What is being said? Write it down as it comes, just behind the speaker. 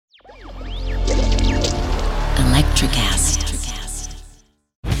Electricast.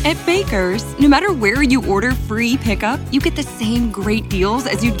 At Baker's, no matter where you order free pickup, you get the same great deals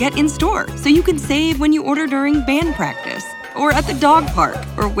as you'd get in store, so you can save when you order during band practice or at the dog park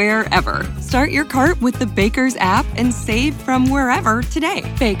or wherever. Start your cart with the Baker's app and save from wherever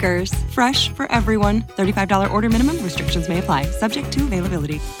today. Baker's, fresh for everyone. $35 order minimum. Restrictions may apply. Subject to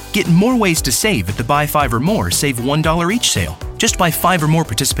availability. Get more ways to save at the Buy 5 or More Save $1 each sale. Just buy 5 or more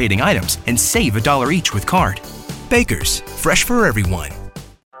participating items and save $1 each with card. Baker's, fresh for everyone.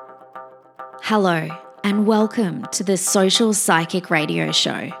 Hello, and welcome to the Social Psychic Radio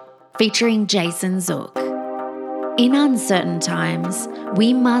Show, featuring Jason Zook. In uncertain times,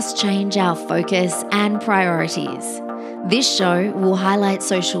 we must change our focus and priorities. This show will highlight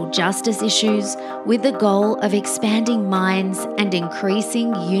social justice issues with the goal of expanding minds and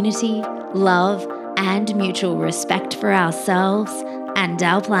increasing unity, love, and mutual respect for ourselves and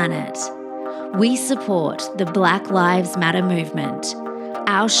our planet. We support the Black Lives Matter movement.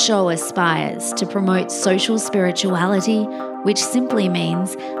 Our show aspires to promote social spirituality, which simply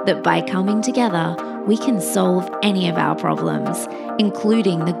means that by coming together, we can solve any of our problems,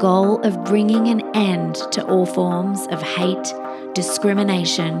 including the goal of bringing an end to all forms of hate,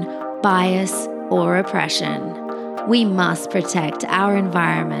 discrimination, bias, or oppression. We must protect our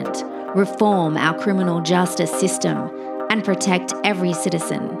environment, reform our criminal justice system, and protect every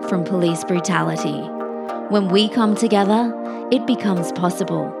citizen from police brutality. When we come together, it becomes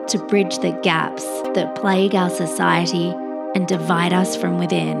possible to bridge the gaps that plague our society and divide us from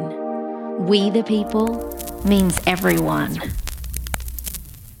within. We the people means everyone.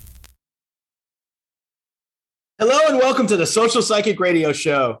 Hello and welcome to the Social Psychic Radio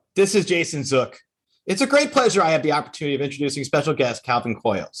Show. This is Jason Zook. It's a great pleasure I have the opportunity of introducing special guest Calvin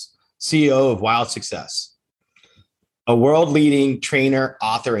Coyles, CEO of Wild Success, a world-leading trainer,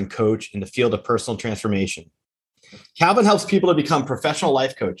 author, and coach in the field of personal transformation. Calvin helps people to become professional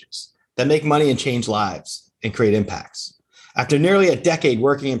life coaches that make money and change lives and create impacts. After nearly a decade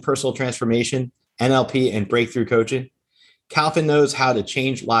working in personal transformation, NLP, and breakthrough coaching, Calvin knows how to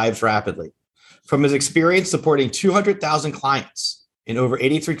change lives rapidly. From his experience supporting 200,000 clients in over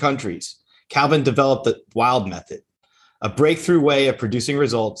 83 countries, Calvin developed the WILD method, a breakthrough way of producing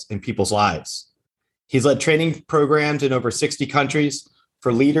results in people's lives. He's led training programs in over 60 countries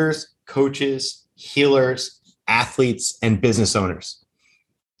for leaders, coaches, healers, athletes, and business owners.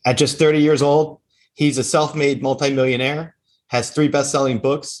 At just 30 years old, he's a self-made multimillionaire, has 3 best-selling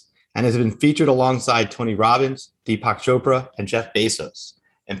books, and has been featured alongside Tony Robbins, Deepak Chopra, and Jeff Bezos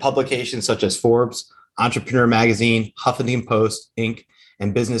in publications such as Forbes, Entrepreneur Magazine, Huffington Post, Inc.,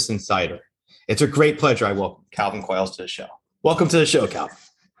 and Business Insider. It's a great pleasure I welcome Calvin Coyles to the show. Welcome to the show, Calvin.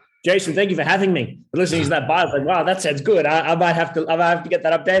 Jason, thank you for having me. Listening to that bio, I was like, wow, that sounds good. I might have to get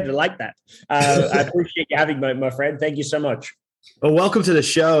that updated. I like that. I appreciate you having me, my friend. Thank you so much. Well, welcome to the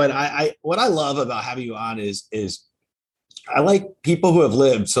show. And I what I love about having you on is I like people who have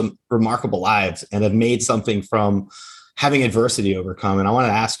lived some remarkable lives and have made something from having adversity overcome. And I want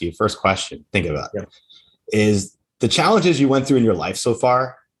to ask you, first question, think about it, is the challenges you went through in your life so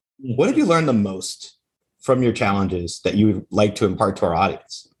far, what have you learned the most from your challenges that you would like to impart to our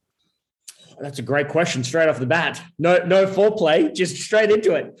audience? That's a great question straight off the bat. No foreplay, just straight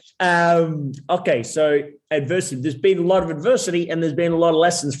into it. Okay, so adversity. There's been a lot of adversity and there's been a lot of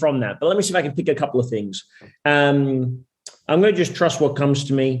lessons from that. But let me see if I can pick a couple of things. I'm going to just trust what comes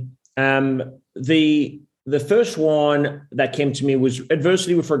to me. The first one that came to me was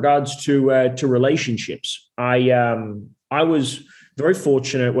adversity with regards to relationships. I was very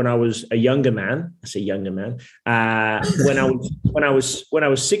fortunate when I was a younger man. I say younger man. When I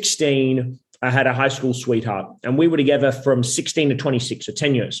was 16, I had a high school sweetheart, and we were together from 16 to 26, so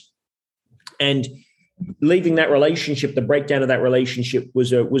 10 years. And leaving that relationship, the breakdown of that relationship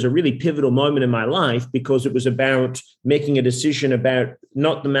was a really pivotal moment in my life, because it was about making a decision about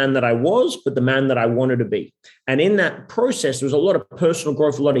not the man that I was, but the man that I wanted to be. And in that process, there was a lot of personal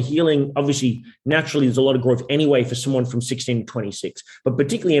growth, a lot of healing. Obviously, naturally, there's a lot of growth anyway for someone from 16 to 26. But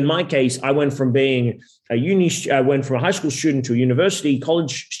particularly in my case, I went from being I went from a high school student to a university,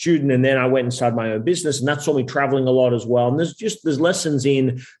 college student, and then I went and started my own business. And that saw me traveling a lot as well. And there's lessons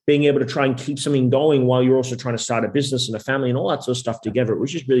in being able to try and keep something going while you're also trying to start a business and a family and all that sort of stuff together,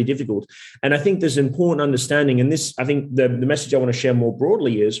 which is really difficult. And I think there's important understanding. And this, I think the message I want to share more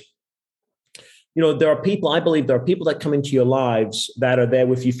broadly is, I believe there are people that come into your lives that are there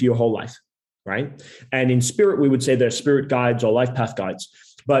with you for your whole life, right? And in spirit, we would say they're spirit guides or life path guides.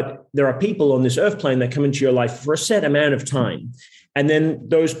 But there are people on this earth plane that come into your life for a set amount of time. And then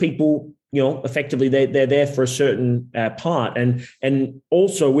those people effectively they're there for a certain part. And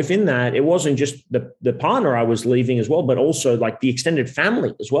also within that, it wasn't just the partner I was leaving as well, but also like the extended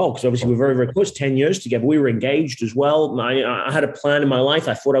family as well. Because obviously we're very, very close, 10 years together. We were engaged as well. I had a plan in my life.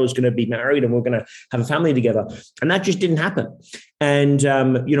 I thought I was going to be married and we're going to have a family together. And that just didn't happen. And,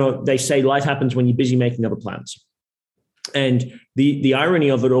 they say life happens when you're busy making other plans. And the irony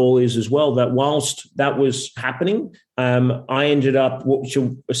of it all is as well that whilst that was happening, I ended up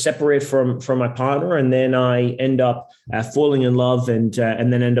separate from my partner, and then I end up falling in love and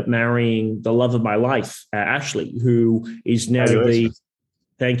then end up marrying the love of my life, Ashley, who is now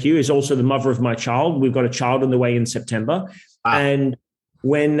thank you, is also the mother of my child. We've got a child on the way in September. Wow. And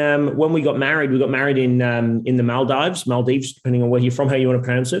when we got married in the Maldives, depending on where you're from, how you want to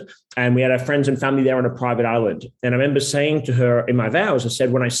pronounce it. And we had our friends and family there on a private island. And I remember saying to her in my vows, I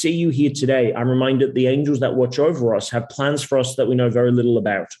said, when I see you here today, I'm reminded the angels that watch over us have plans for us that we know very little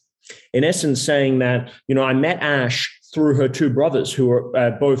about. In essence, saying that, I met Ash through her two brothers who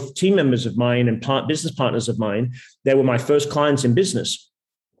are both team members of mine and business partners of mine. They were my first clients in business.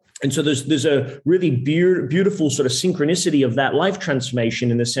 And so there's a really beautiful sort of synchronicity of that life transformation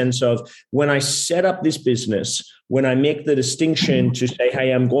in the sense of when I set up this business, when I make the distinction to say,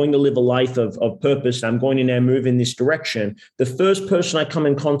 hey, I'm going to live a life of purpose, I'm going to now move in this direction. The first person I come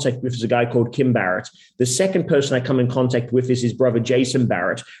in contact with is a guy called Kim Barrett. The second person I come in contact with is his brother, Jason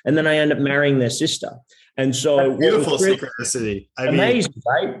Barrett. And then I end up marrying their sister. And so beautiful synchronicity. Amazing,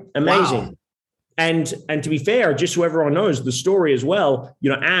 right? Amazing. Wow. And to be fair, just so everyone knows the story as well,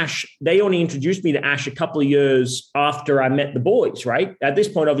 Ash, they only introduced me to Ash a couple of years after I met the boys, right? At this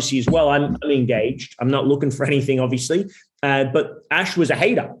point, obviously, as well, I'm engaged. I'm not looking for anything, obviously. But Ash was a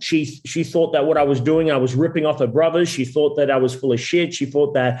hater. She thought that what I was doing, I was ripping off her brothers. She thought that I was full of shit. She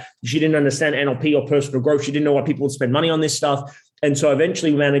thought that she didn't understand NLP or personal growth. She didn't know why people would spend money on this stuff. And so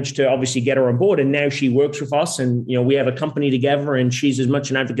eventually we managed to obviously get her on board. And now she works with us and, we have a company together and she's as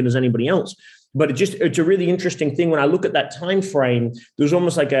much an advocate as anybody else. But it's a really interesting thing. When I look at that time frame, there's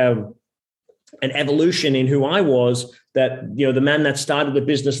almost like an evolution in who I was, that, the man that started the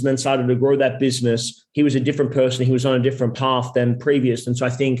business and then started to grow that business, he was a different person. He was on a different path than previous. And so I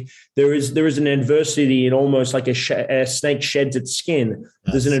think there is an adversity in almost like a snake sheds its skin.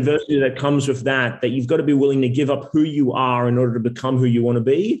 Yes. There's an adversity that comes with that you've got to be willing to give up who you are in order to become who you want to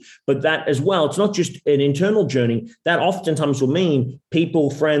be. But that as well, it's not just an internal journey. That oftentimes will mean people,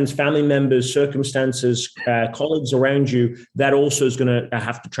 friends, family members, circumstances, colleagues around you, that also is going to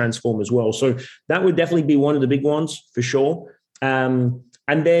have to transform as well. So that would definitely be one of the big ones for sure. And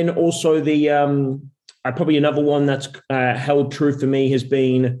then also probably another one that's held true for me has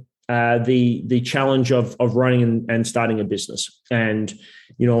been the challenge of running and starting a business. And,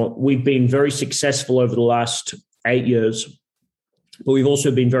 we've been very successful over the last 8 years, but we've also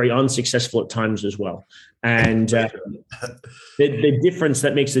been very unsuccessful at times as well. And the difference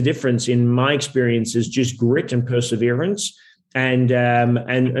that makes the difference in my experience is just grit and perseverance and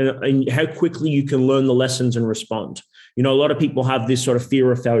how quickly you can learn the lessons and respond. A lot of people have this sort of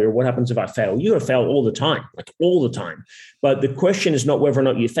fear of failure. What happens if I fail? You're going to fail all the time, like all the time. But the question is not whether or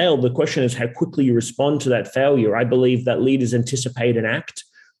not you fail. The question is how quickly you respond to that failure. I believe that leaders anticipate and act,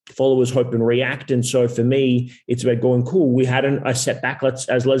 followers hope and react. And so for me, it's about going, cool, we had a setback.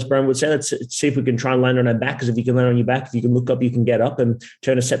 As Les Brown would say, let's see if we can try and land on our back. Because if you can land on your back, if you can look up, you can get up and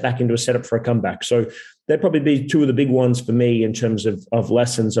turn a setback into a setup for a comeback. So that'd probably be two of the big ones for me in terms of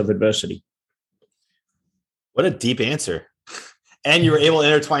lessons of adversity. What a deep answer. And you were able to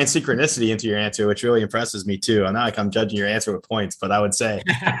intertwine synchronicity into your answer, which really impresses me too. I'm not like I'm judging your answer with points, but I would say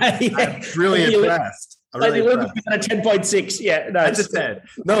I'm really impressed. I'm really impressed. A 10.6. Yeah, no, I just said.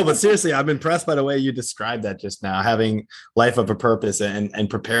 No, but seriously, I'm impressed by the way you described that just now, having life of a purpose and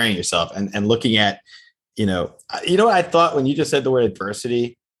preparing yourself and looking at, what I thought when you just said the word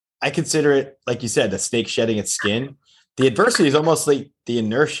adversity, I consider it, like you said, the snake shedding its skin. The adversity is almost like the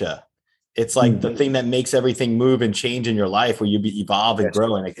inertia. It's like the thing that makes everything move and change in your life, where you evolve and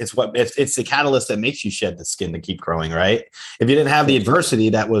grow. And it's the catalyst that makes you shed the skin to keep growing, right? If you didn't have the adversity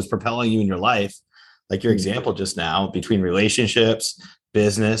that was propelling you in your life, like your example just now, between relationships,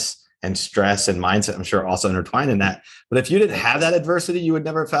 business, and stress and mindset, I'm sure also intertwined in that. But if you didn't have that adversity, you would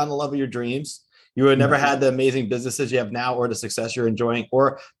never have found the love of your dreams. You would never had the amazing businesses you have now, or the success you're enjoying,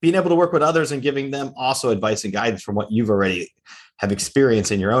 or being able to work with others and giving them also advice and guidance from what you've already have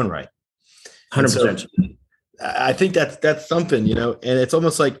experienced in your own right. 100%. So I think that's something, and it's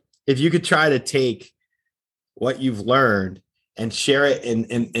almost like if you could try to take what you've learned and share it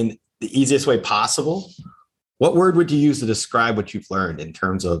in the easiest way possible, what word would you use to describe what you've learned in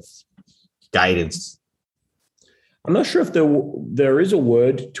terms of guidance? I'm not sure if there is a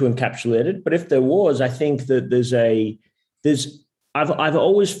word to encapsulate it, but if there was, I think that I've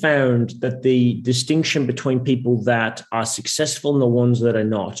always found that the distinction between people that are successful and the ones that are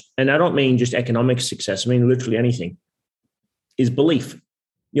not, and I don't mean just economic success, I mean literally anything, is belief.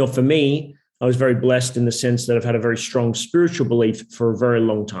 For me, I was very blessed in the sense that I've had a very strong spiritual belief for a very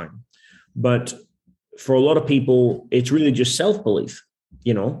long time. But for a lot of people, it's really just self-belief.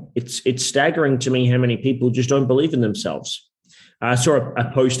 It's staggering to me how many people just don't believe in themselves. I saw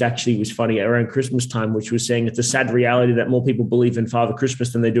a post, actually, was funny, around Christmas time, which was saying it's a sad reality that more people believe in Father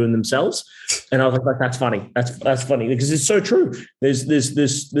Christmas than they do in themselves. And I was like, that's funny. That's funny, because it's so true.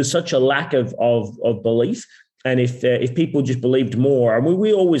 There's such a lack of belief. And if people just believed more, and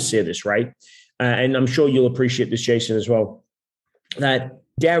we always say this, right? And I'm sure you'll appreciate this, Jason, as well, that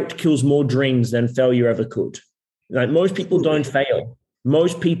doubt kills more dreams than failure ever could. Like, most people don't fail.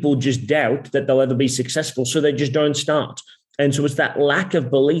 Most people just doubt that they'll ever be successful, so they just don't start. And so it's that lack of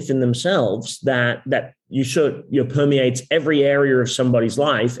belief in themselves that permeates every area of somebody's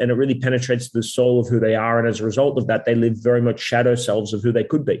life, and it really penetrates the soul of who they are. And as a result of that, they live very much shadow selves of who they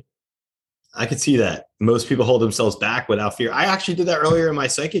could be. I could see that. Most people hold themselves back without fear. I actually did that earlier in my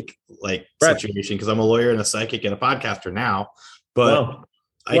psychic situation, because I'm a lawyer and a psychic and a podcaster now. But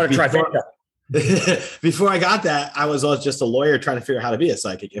before I got that, I was just a lawyer trying to figure out how to be a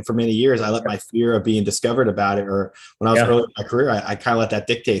psychic. And for many years, I let my fear of being discovered about it, or when I was early in my career, I kind of let that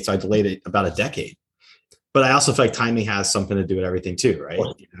dictate. So I delayed it about a decade. But I also feel like timing has something to do with everything too, right?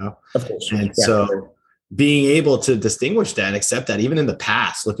 Of course. And so being able to distinguish that and accept that, even in the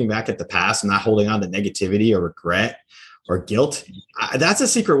past, looking back at the past and not holding on to negativity or regret or guilt, that's a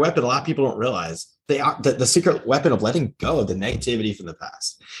secret weapon a lot of people don't realize. They are the secret weapon of letting go of the negativity from the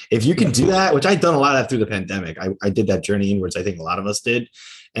past. If you can do that, which I've done a lot of that through the pandemic, I did that journey inwards. I think a lot of us did.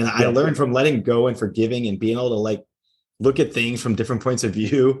 And I learned from letting go and forgiving and being able to look at things from different points of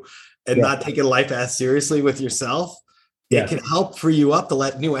view and not taking life as seriously with yourself. It can help free you up to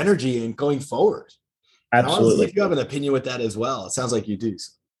let new energy in going forward. Absolutely. If you have an opinion with that as well, it sounds like you do.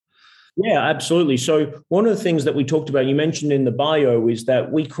 Yeah, absolutely. So one of the things that we talked about, you mentioned in the bio, is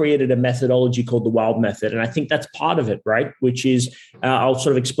that we created a methodology called the Wild Method. And I think that's part of it, right? Which is, I'll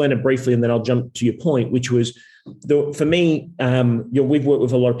sort of explain it briefly and then I'll jump to your point, which was, for me, we've worked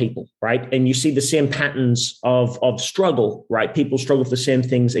with a lot of people, right? And you see the same patterns of struggle, right? People struggle with the same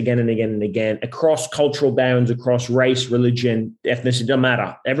things again and again and again, across cultural bounds, across race, religion, ethnicity, doesn't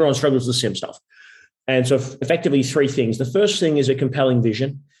matter. Everyone struggles with the same stuff. And so effectively 3 things. The first thing is a compelling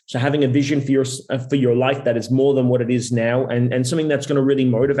vision. So having a vision for your life that is more than what it is now, and something that's going to really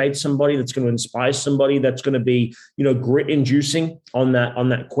motivate somebody, that's going to inspire somebody, that's going to be, grit inducing on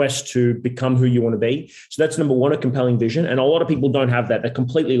that quest to become who you want to be. So that's number 1, a compelling vision. And a lot of people don't have that. They're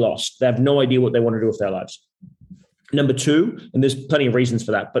completely lost. They have no idea what they want to do with their lives. Number 2, and there's plenty of reasons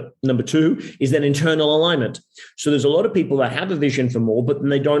for that, but number 2 is that internal alignment. So there's a lot of people that have a vision for more, but then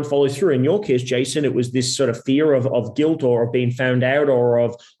they don't follow through. In your case, Jason, it was this sort of fear of guilt or of being found out or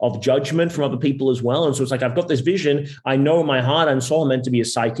of judgment from other people as well. And so it's like, I've got this vision. I know in my heart and soul I'm meant to be a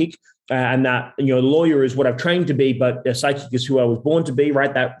psychic, and that, a lawyer is what I've trained to be, but a psychic is who I was born to be,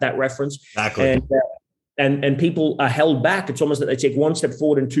 right? That reference. Exactly. And people are held back. It's almost that they take 1 step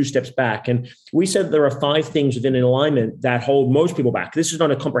forward and 2 steps back. And we said there are 5 things within an alignment that hold most people back. This is not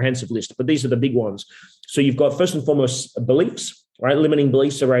a comprehensive list, but these are the big ones. So you've got, first and foremost, beliefs, right? Limiting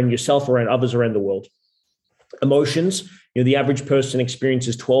beliefs around yourself, around others, around the world. Emotions. The average person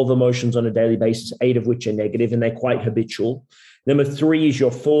experiences 12 emotions on a daily basis, 8 of which are negative, and they're quite habitual. Number 3 is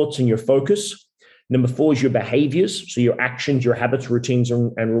your thoughts and your focus. Number 4 is your behaviors, so your actions, your habits, routines,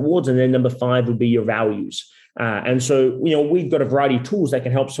 and rewards. And then number 5 would be your values. And so, we've got a variety of tools that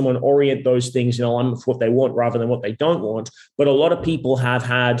can help someone orient those things in alignment with what they want rather than what they don't want. But a lot of people have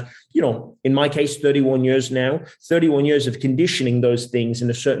had, in my case, 31 years now, 31 years of conditioning those things in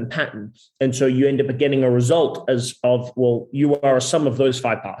a certain pattern. And so you end up getting a result you are a sum of those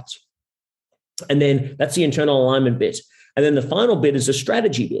 5 parts. And then that's the internal alignment bit. And then the final bit is a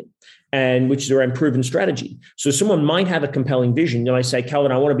strategy bit, and which is around proven strategy. So someone might have a compelling vision. I say,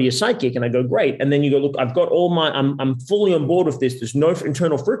 Calvin, I want to be a psychic. And I go, great. And then you go, look, I've got I'm fully on board with this. There's no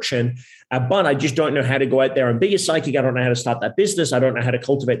internal friction, but I just don't know how to go out there and be a psychic. I don't know how to start that business. I don't know how to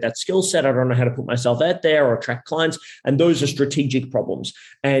cultivate that skill set. I don't know how to put myself out there or attract clients. And those are strategic problems.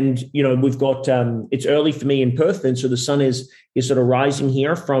 And, we've got, it's early for me in Perth. And so the sun is sort of rising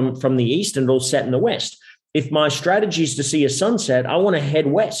here from the east, and it'll set in the west. If my strategy is to see a sunset, I want to head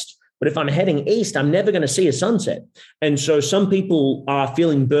west. But if I'm heading east, I'm never going to see a sunset. And so some people are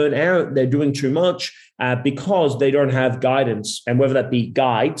feeling burnt out. They're doing too much because they don't have guidance. And whether that be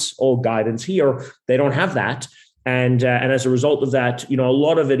guides or guidance here, they don't have that. And as a result of that, a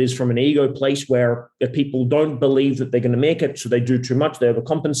lot of it is from an ego place where people don't believe that they're going to make it. So they do too much, they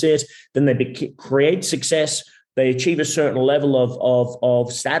overcompensate, then they create success, they achieve a certain level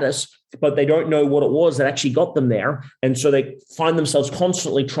of status, but they don't know what it was that actually got them there. And so they find themselves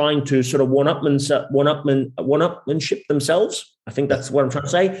constantly trying to sort of one-upmanship themselves. I think that's what I'm trying to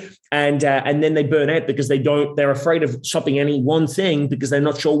say. And then they burn out because they're afraid of stopping any one thing because they're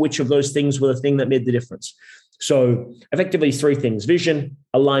not sure which of those things were the thing that made the difference. So effectively 3 things: vision,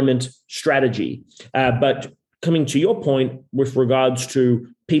 alignment, strategy. But coming to your point with regards to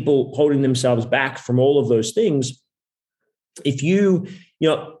people holding themselves back from all of those things, if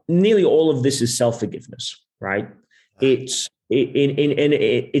nearly all of this is self-forgiveness, right? It's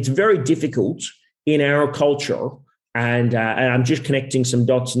very difficult in our culture. And I'm just connecting some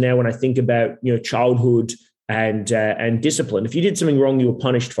dots now when I think about, childhood and discipline. If you did something wrong, you were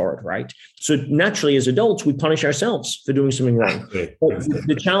punished for it, right? So naturally, as adults, we punish ourselves for doing something wrong. But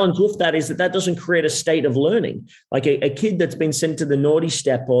the challenge with that is that doesn't create a state of learning. Like a kid that's been sent to the naughty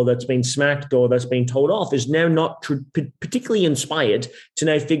step or that's been smacked or that's been told off is now not particularly inspired to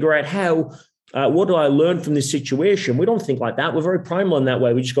now figure out how, what do I learn from this situation? We don't think like that. We're very primal in that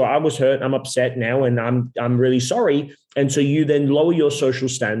way. We just go, I was hurt, I'm upset now, and I'm really sorry. And so you then lower your social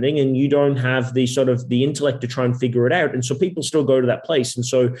standing and you don't have the sort of the intellect to try and figure it out. And so people still go to that place. And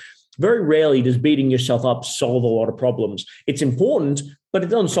so very rarely does beating yourself up solve a lot of problems. It's important, but it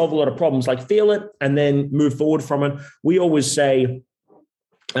doesn't solve a lot of problems. Like, feel it and then move forward from it. We always say,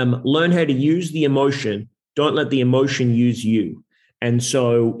 learn how to use the emotion. Don't let the emotion use you. And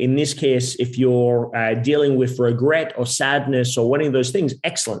so in this case, if you're dealing with regret or sadness or one of those things,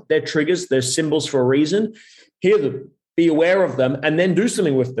 excellent. They're triggers, they're symbols for a reason. Hear them, be aware of them, and then do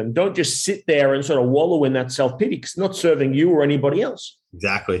something with them. Don't just sit there and sort of wallow in that self-pity because it's not serving you or anybody else.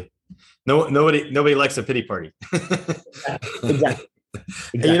 Exactly. Nobody likes a pity party. Exactly.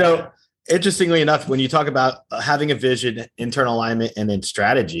 And, interestingly enough, when you talk about having a vision, internal alignment, and then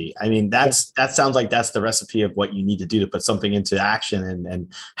strategy, I mean, that sounds like that's the recipe of what you need to do to put something into action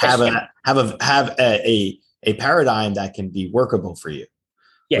and have a paradigm that can be workable for you.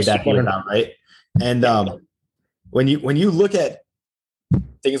 Yes, would that be about right? And when you look at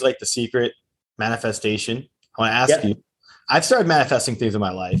things like The Secret, manifestation, I want to ask you. I've started manifesting things in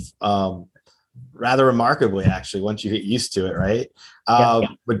my life. Rather remarkably, actually, once you get used to it, right?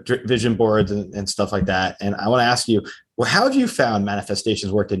 With vision boards and stuff like that. And I want to ask you, well, how have you found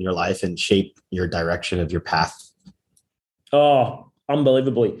manifestations worked in your life and shaped your direction of your path? Oh,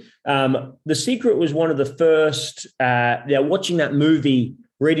 unbelievably. The Secret was one of the first, watching that movie,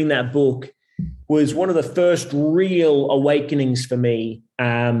 reading that book was one of the first real awakenings for me.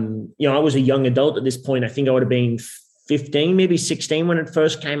 I was a young adult at this point. I think I would have been 15, maybe 16 when it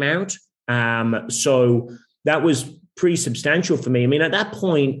first came out. So that was pretty substantial for me. I mean, at that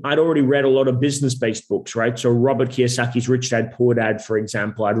point, I'd already read a lot of business-based books, right? So Robert Kiyosaki's Rich Dad, Poor Dad, for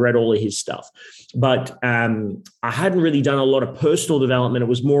example, I'd read all of his stuff. But I hadn't really done a lot of personal development. It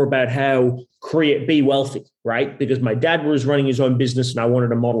was more about how be wealthy, right? Because my dad was running his own business and I wanted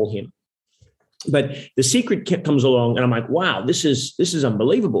to model him. But The Secret comes along and I'm like, wow, this is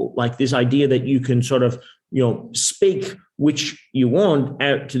unbelievable. Like this idea that you can sort of, speak which you want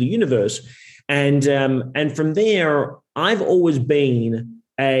out to the universe. And from there, I've always been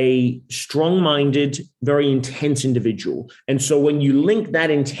a strong-minded, very intense individual. And so when you link that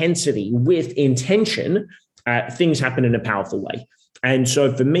intensity with intention, things happen in a powerful way. And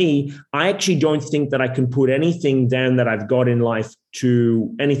so for me, I actually don't think that I can put anything down that I've got in life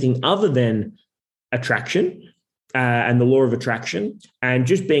to anything other than attraction and the law of attraction, and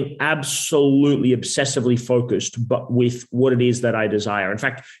just being absolutely obsessively focused, but with what it is that I desire. In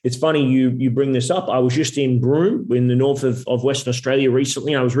fact, it's funny you bring this up. I was just in Broome in the north of Western Australia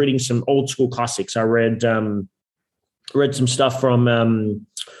recently. I was reading some old school classics. I read some stuff from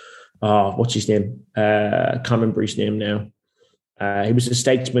what's his name? Can't remember his name now. He was a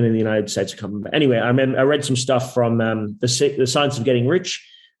statesman in the United States. I can't remember. Anyway, I read some stuff from the Science of Getting Rich,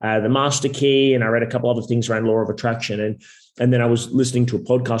 The Master Key, and I read a couple other things around law of attraction. And then I was listening to a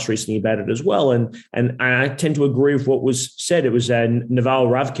podcast recently about it as well. And I tend to agree with what was said. It was Naval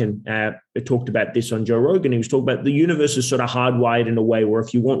Ravikant talked about this on Joe Rogan. He was talking about the universe is sort of hardwired in a way where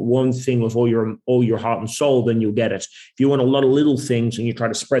if you want one thing with all your heart and soul, then you'll get it. If you want a lot of little things and you try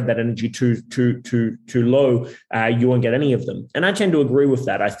to spread that energy too low, you won't get any of them. And I tend to agree with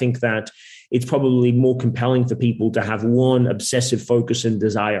that. I think that it's probably more compelling for people to have one obsessive focus and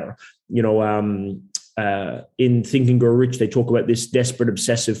desire. In Think and Grow Rich, they talk about this desperate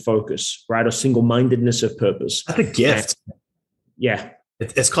obsessive focus, right? Or single-mindedness of purpose. That's a gift. Yeah.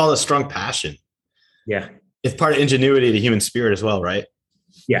 It's called a strong passion. Yeah. It's part of ingenuity of the human spirit as well, right?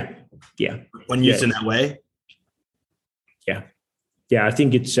 Yeah. When used in that way. Yeah. I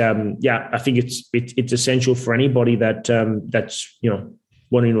think it's it's essential for anybody that's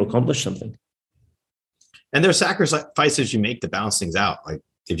wanting to accomplish something. And there's sacrifices you make to balance things out. Like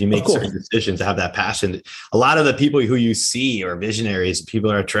if you make certain decisions to have that passion, a lot of the people who you see are visionaries, people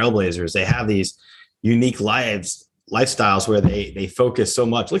who are trailblazers. They have these unique lifestyles where they focus so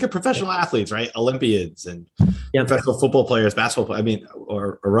much. Look at professional athletes, right? Olympians and professional football players, basketball,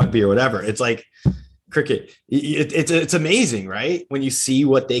 or rugby or whatever. It's like cricket. It's amazing, right? When you see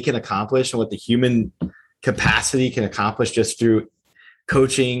what they can accomplish and what the human capacity can accomplish just through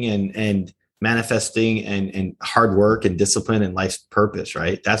coaching and manifesting and hard work and discipline and life's purpose,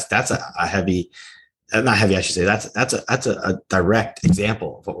 right? That's a heavy, not heavy, I should say. That's a direct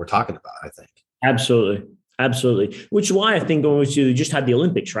example of what we're talking about, I think. Absolutely. Which is why I think you just had the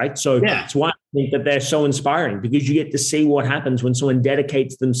Olympics, right? So That's why I think that they're so inspiring, because you get to see what happens when someone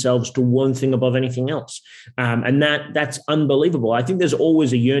dedicates themselves to one thing above anything else. And that's unbelievable. I think there's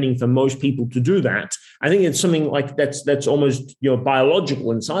always a yearning for most people to do that. I think it's something like that's almost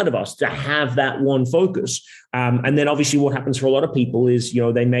biological inside of us to have that one focus. And then obviously what happens for a lot of people is,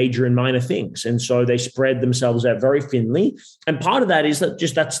 they major in minor things. And so they spread themselves out very thinly. And part of that is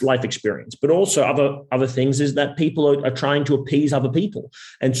that's life experience, but also other things is that people are trying to appease other people.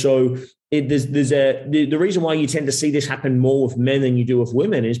 And so the reason why you tend to see this happen more with men than you do with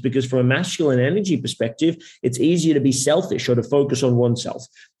women is because from a masculine energy perspective, it's easier to be selfish or to focus on oneself.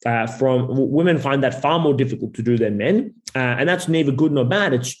 From women find that far more difficult to do than men. And that's neither good nor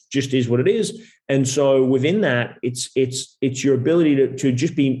bad. It's just is what it is. And so within that, it's your ability to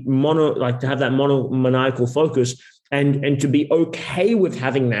just be to have that maniacal focus and to be okay with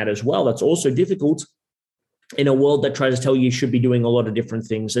having that as well. That's also difficult in a world that tries to tell you should be doing a lot of different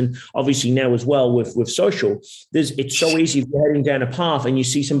things. And obviously now as well with social, it's so easy if you're heading down a path and you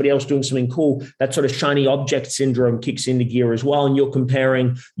see somebody else doing something cool, that sort of shiny object syndrome kicks into gear as well. And you're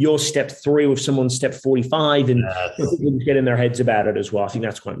comparing your step 3 with someone's step 45 and people get in their heads about it as well. I think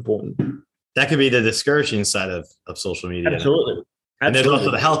that's quite important. That could be the discouraging side of social media. Absolutely. And there's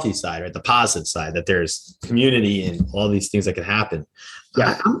also the healthy side, right? The positive side, that there's community and all these things that can happen.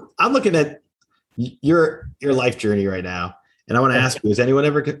 Yeah. I'm looking at your life journey right now, and I want to ask you: has anyone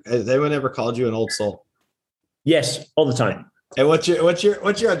ever called you an old soul? Yes, all the time. And what's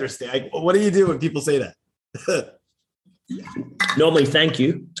your understanding? What do you do when people say that? Normally, thank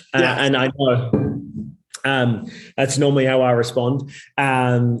you, and I know that's normally how I respond.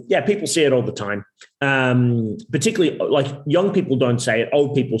 People say it all the time. Particularly like young people don't say it,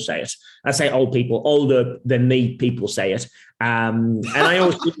 old people say it. I say old people, older than me people say it. And I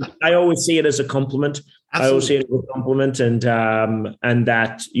always see it as a compliment. Absolutely. I always see it as a compliment, and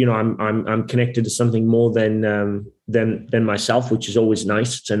that I'm connected to something more than myself, which is always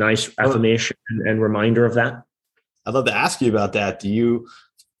nice. It's a nice affirmation and reminder of that. I'd love to ask you about that. Do you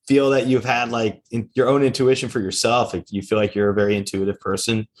feel that you've had your own intuition for yourself? Like, do you feel like you're a very intuitive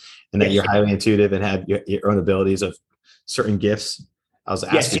person and that you're highly intuitive and have your own abilities of certain gifts? I was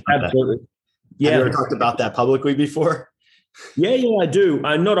asking about absolutely. That. Have you ever talked about that publicly before? Yeah, I do.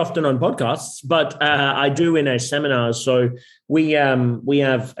 Not often on podcasts, but I do in our seminars. So we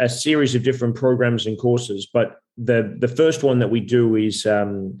have a series of different programs and courses, but the first one that we do is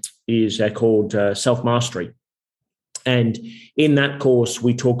called Self-Mastery. And in that course,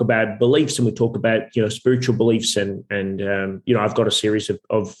 we talk about beliefs and we talk about, spiritual beliefs and I've got a series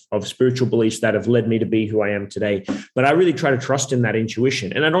of spiritual beliefs that have led me to be who I am today. But I really try to trust in that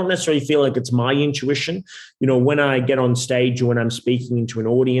intuition. And I don't necessarily feel like it's my intuition. When I get on stage or when I'm speaking into an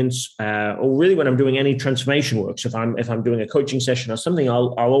audience, or really when I'm doing any transformation works, if I'm doing a coaching session or something,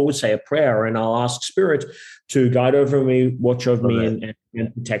 I'll always say a prayer and I'll ask Spirit to guide over me, watch over me,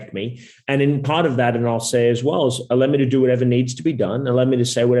 and protect me. And in part of that, and I'll say as well, is allow me to do whatever needs to be done, allow me to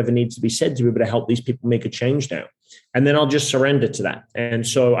say whatever needs to be said to be able to help these people make a change now. And then I'll just surrender to that. And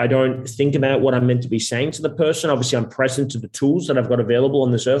so I don't think about what I'm meant to be saying to the person. Obviously, I'm present to the tools that I've got available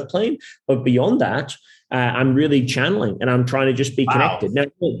on this earth plane. But beyond that, I'm really channeling and I'm trying to just be connected. Now,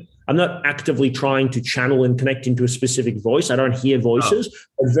 I'm not actively trying to channel and connect into a specific voice. I don't hear voices,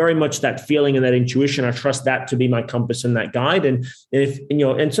 but very much that feeling and that intuition. I trust that to be my compass and that guide. And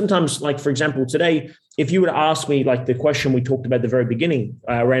and sometimes, like, for example, today, if you would ask me like the question we talked about at the very beginning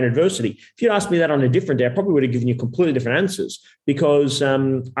around adversity, if you'd asked me that on a different day, I probably would have given you completely different answers because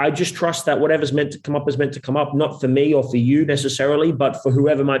I just trust that whatever's meant to come up is meant to come up, not for me or for you necessarily, but for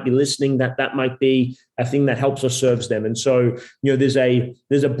whoever might be listening, that might be a thing that helps or serves them. And so, there's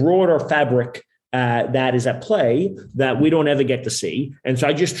a broader fabric that is at play that we don't ever get to see. And so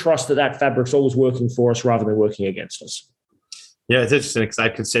I just trust that fabric's always working for us rather than working against us. Yeah, it's interesting because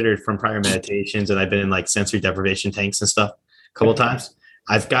I've considered from prior meditations, and I've been in like sensory deprivation tanks and stuff a couple of times.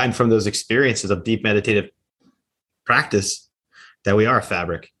 I've gotten from those experiences of deep meditative practice that we are a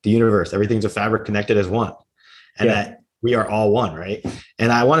fabric, the universe, everything's a fabric connected as one, and that we are all one, right?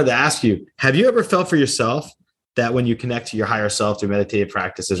 And I wanted to ask you, have you ever felt for yourself that when you connect to your higher self through meditative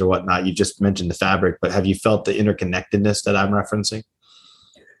practices or whatnot, you just mentioned the fabric, but have you felt the interconnectedness that I'm referencing?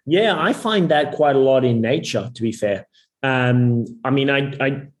 Yeah, I find that quite a lot in nature, to be fair. I mean,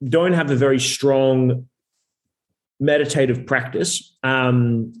 I don't have a very strong meditative practice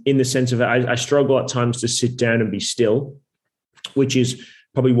in the sense of I struggle at times to sit down and be still, which is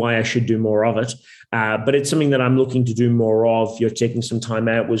probably why I should do more of it. But it's something that I'm looking to do more of. You're taking some time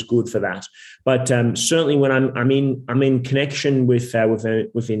out was good for that. But certainly when I'm in connection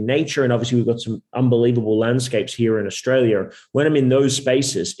within nature, and obviously we've got some unbelievable landscapes here in Australia. When I'm in those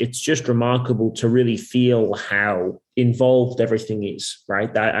spaces, it's just remarkable to really feel how involved everything is.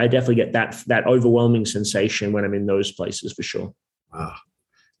 Right? I definitely get that overwhelming sensation when I'm in those places for sure. Wow.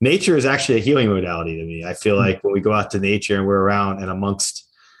 Nature is actually a healing modality to me. I feel like when we go out to nature and we're around and amongst,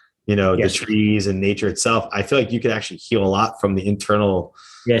 the trees and nature itself, I feel like you could actually heal a lot from the internal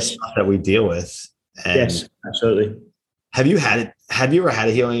stuff that we deal with. And yes, absolutely. Have you ever had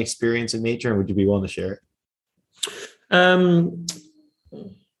a healing experience in nature, and would you be willing to share it?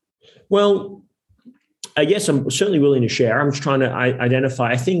 Well, I guess I'm certainly willing to share. I'm just trying to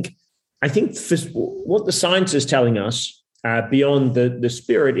identify. I think what the science is telling us beyond the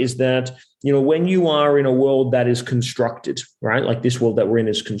spirit is that, when you are in a world that is constructed, right, like this world that we're in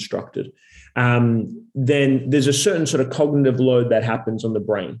is constructed, then there's a certain sort of cognitive load that happens on the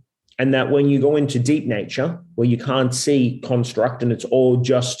brain. And that when you go into deep nature, where you can't see construct and it's all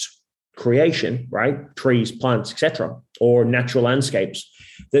just creation, right, trees, plants, etc., or natural landscapes,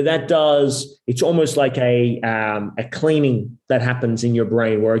 it's almost like a cleaning that happens in your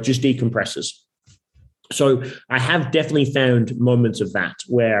brain where it just decompresses. So I have definitely found moments of that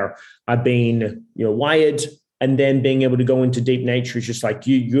where I've been, wired, and then being able to go into deep nature is just like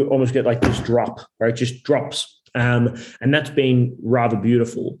you almost get like this drop, right? It just drops. And that's been rather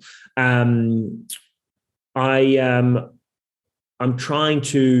beautiful. I'm trying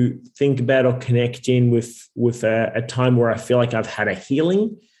to think about or connect in with a time where I feel like I've had a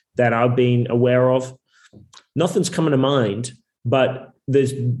healing that I've been aware of. Nothing's coming to mind, but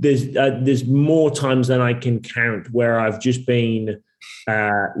there's more times than I can count where I've just been,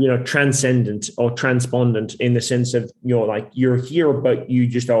 transcendent or transpondent in the sense of, like you're here, but you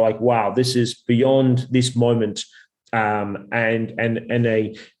just are like, wow, this is beyond this moment. And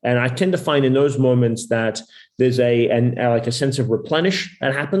I tend to find in those moments that there's a sense of replenish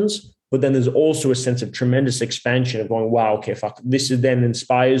that happens, but then there's also a sense of tremendous expansion of going, wow, okay, fuck, this then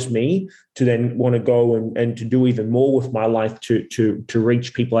inspires me to then want to go and to do even more with my life to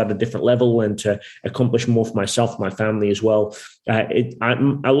reach people at a different level and to accomplish more for myself, my family as well.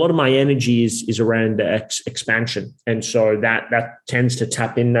 A lot of my energy is around expansion. And so that tends to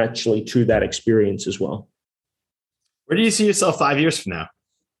tap in naturally to that experience as well. Where do you see yourself 5 years from now?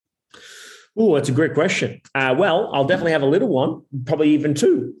 Oh, that's a great question. Well, I'll definitely have a little one, probably even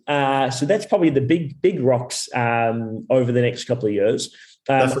two. So that's probably the big rocks over the next couple of years.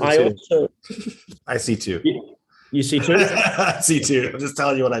 I see two. You see two? I see two. I'm just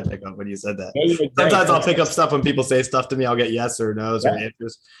telling you what I pick up when you said that. Yeah, sometimes I'll pick up stuff when people say stuff to me. I'll get yes or no's or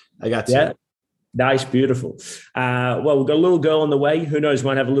answers. I got two. Yeah. Nice, beautiful. Well, we've got a little girl on the way. Who knows?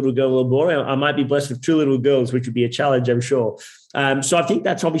 Might have a little girl, a little boy. I might be blessed with two little girls, which would be a challenge, I'm sure. So I think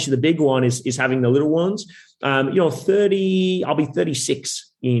that's obviously the big one is having the little ones. 30. I'll be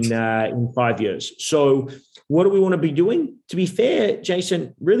 36 in 5 years. So what do we want to be doing? To be fair,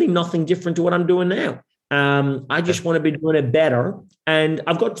 Jason, really nothing different to what I'm doing now. I just want to be doing it better. And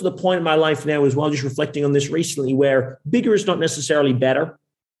I've got to the point in my life now as well, just reflecting on this recently, where bigger is not necessarily better.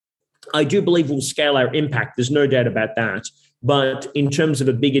 I do believe we'll scale our impact. There's no doubt about that. But in terms of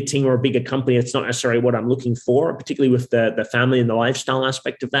a bigger team or a bigger company, it's not necessarily what I'm looking for, particularly with the family and the lifestyle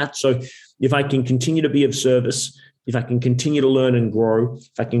aspect of that. So if I can continue to be of service, if I can continue to learn and grow,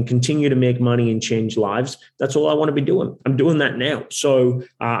 if I can continue to make money and change lives, that's all I want to be doing. I'm doing that now. So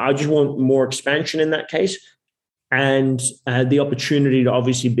I just want more expansion in that case. And the opportunity to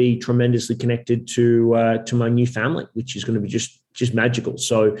obviously be tremendously connected to my new family, which is going to be just magical.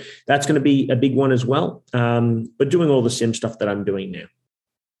 So that's going to be a big one as well. But doing all the sim stuff that I'm doing now.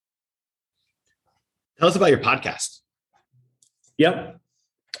 Tell us about your podcast. Yep.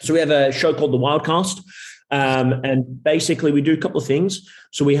 So we have a show called The Wildcast. And basically, we do a couple of things.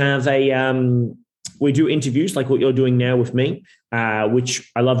 So we have we do interviews like what you're doing now with me,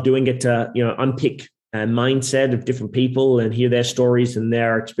 which I love doing. Get to unpick mindset of different people and hear their stories and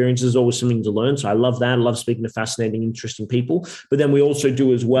their experiences. Is always something to learn. So I love that. I love speaking to fascinating, interesting people. But then we also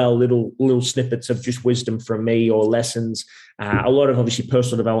do as well little snippets of just wisdom from me or lessons. A lot of obviously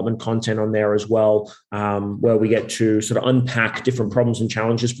personal development content on there as well, where we get to sort of unpack different problems and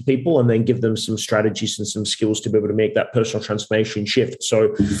challenges for people and then give them some strategies and some skills to be able to make that personal transformation shift.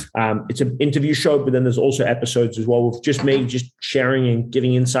 So it's an interview show, but then there's also episodes as well with just me just sharing and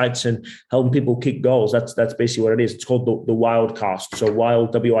giving insights and helping people kick goals. That's basically what it is. It's called the Wildcast. So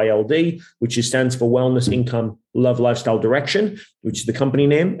Wild, WILD, which stands for Wellness, Income, Love, Lifestyle, Direction, which is the company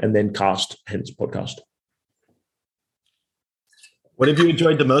name, and then cast, hence podcast. What have you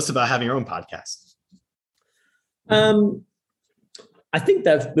enjoyed the most about having your own podcast? I think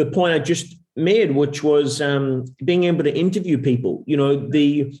that's the point I just made, which was being able to interview people. We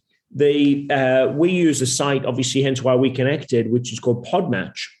use a site, obviously, hence why we connected, which is called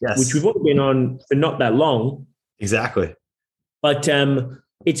Podmatch, which we've only been on for not that long. Exactly. But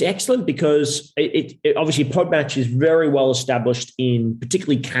it's excellent because it obviously Podmatch is very well established in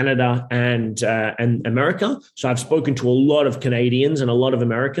particularly Canada and America. So I've spoken to a lot of Canadians and a lot of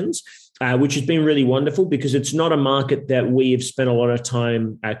Americans, which has been really wonderful because it's not a market that we have spent a lot of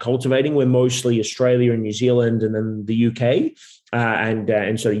time cultivating. We're mostly Australia and New Zealand and then the UK.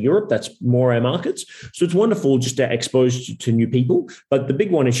 And so Europe, that's more our markets. So it's wonderful just to expose to new people. But the big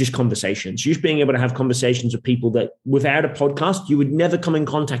one is just conversations. Just being able to have conversations with people that without a podcast, you would never come in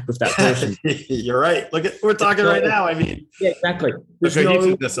contact with that person. You're right. Look, we're talking right now. I mean, yeah, exactly. There's the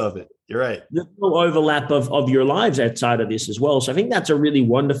cohesiveness of it. You're right. There's no overlap of your lives outside of this as well. So I think that's a really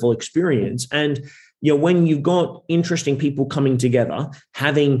wonderful experience. And when you've got interesting people coming together,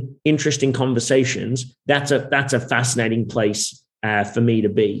 having interesting conversations, that's a fascinating place for me to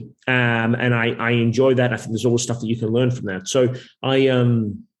be. And I enjoy that. I think there's always stuff that you can learn from that. So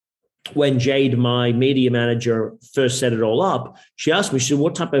when Jade, my media manager, first set it all up, she asked me, she said,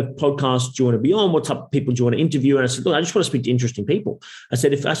 what type of podcast do you want to be on? What type of people do you want to interview? And I said, look, I just want to speak to interesting people. I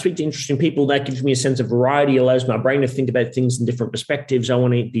said, if I speak to interesting people, that gives me a sense of variety, allows my brain to think about things in different perspectives. I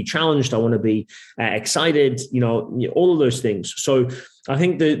want to be challenged. I want to be excited, all of those things. So I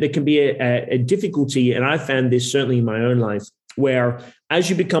think there can be a difficulty, and I found this certainly in my own life, where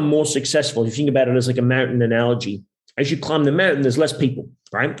as you become more successful, if you think about it as like a mountain analogy, as you climb the mountain, there's less people,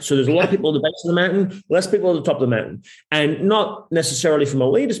 right? So there's a lot of people at the base of the mountain, less people at the top of the mountain. And not necessarily from a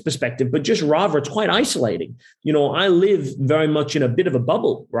leader's perspective, but just rather it's quite isolating. I live very much in a bit of a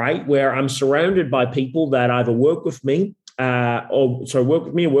bubble, right? Where I'm surrounded by people that either work with me, work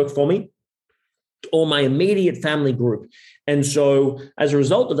with me or work for me, or my immediate family group. And so as a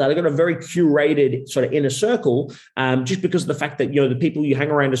result of that, I got a very curated sort of inner circle, just because of the fact that, the people you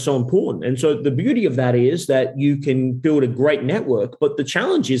hang around are so important. And so the beauty of that is that you can build a great network. But the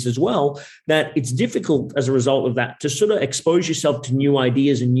challenge is as well that it's difficult as a result of that to sort of expose yourself to new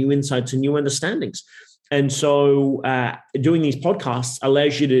ideas and new insights and new understandings. And so doing these podcasts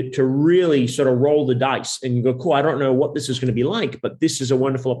allows you to really sort of roll the dice and you go, cool, I don't know what this is going to be like, but this is a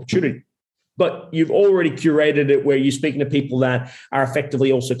wonderful opportunity. But you've already curated it where you're speaking to people that are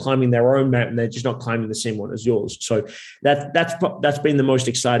effectively also climbing their own mountain. They're just not climbing the same one as yours. So that's been the most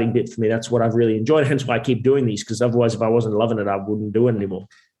exciting bit for me. That's what I've really enjoyed. Hence why I keep doing these, because otherwise, if I wasn't loving it, I wouldn't do it anymore.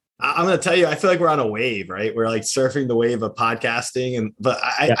 I'm going to tell you, I feel like we're on a wave, right? We're like surfing the wave of podcasting.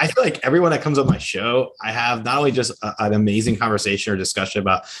 I feel like everyone that comes on my show, I have not only just an amazing conversation or discussion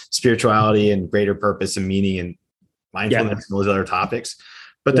about spirituality and greater purpose and meaning and mindfulness and those other topics,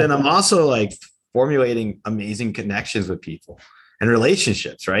 but then I'm also like formulating amazing connections with people and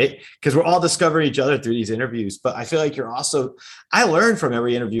relationships, right? Because we're all discovering each other through these interviews. But I feel like I learn from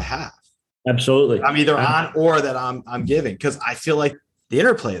every interview you have. Absolutely. I'm either on or that I'm giving, because I feel like the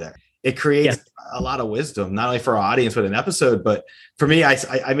interplay there, it creates a lot of wisdom, not only for our audience with an episode, but for me,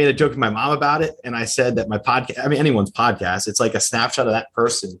 I made a joke with my mom about it. And I said that my podcast, anyone's podcast, it's like a snapshot of that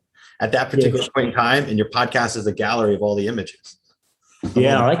person at that particular point in time. And your podcast is a gallery of all the images.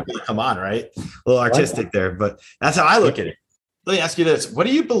 Yeah. I come on, right? A little artistic there, but that's how I look at it. Let me ask you this. What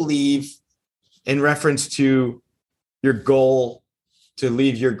do you believe in reference to your goal to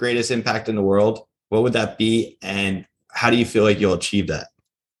leave your greatest impact in the world? What would that be? And how do you feel like you'll achieve that?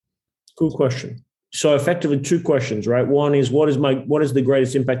 Cool question. So effectively 2 questions, right? One is what is the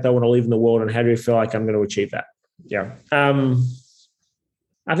greatest impact I want to leave in the world, and how do you feel like I'm going to achieve that? Yeah.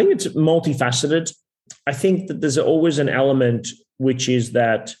 I think it's multifaceted. I think that there's always an element, which is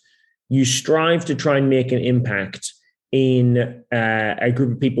that you strive to try and make an impact in a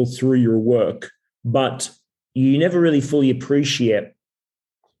group of people through your work, but you never really fully appreciate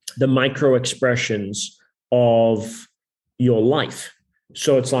the micro expressions of your life.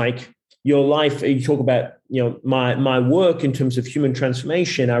 So it's like your life, you talk about, my work in terms of human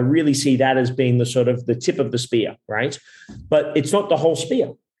transformation, I really see that as being the sort of the tip of the spear, right? But it's not the whole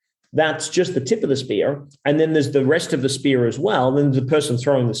spear. That's just the tip of the spear. And then there's the rest of the spear as well. Then the person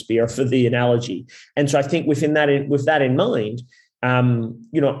throwing the spear, for the analogy. And so I think with that in mind, I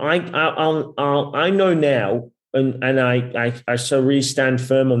know now, and I so really stand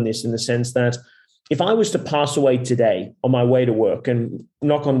firm on this in the sense that if I was to pass away today on my way to work, and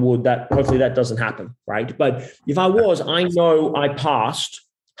knock on wood, that hopefully that doesn't happen, right? But if I was, I know I passed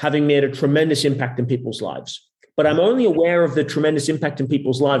having made a tremendous impact in people's lives. But I'm only aware of the tremendous impact in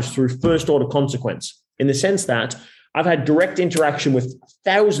people's lives through first order consequence, in the sense that I've had direct interaction with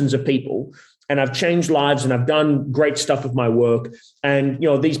thousands of people, and I've changed lives, and I've done great stuff with my work. And,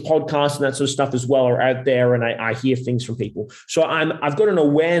 these podcasts and that sort of stuff as well are out there, and I hear things from people. So I've got an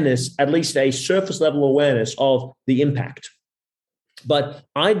awareness, at least a surface level awareness of the impact. But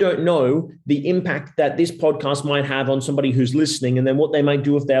I don't know the impact that this podcast might have on somebody who's listening, and then what they might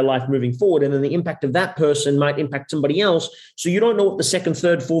do with their life moving forward. And then the impact of that person might impact somebody else. So you don't know what the second,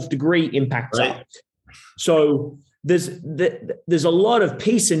 third, fourth degree impacts are. So there's a lot of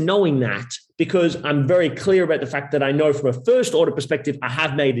peace in knowing that, because I'm very clear about the fact that I know from a first order perspective, I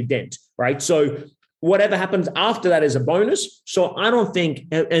have made a dent, right? So whatever happens after that is a bonus. So I don't think,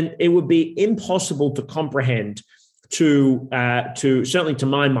 and it would be impossible to comprehend to certainly to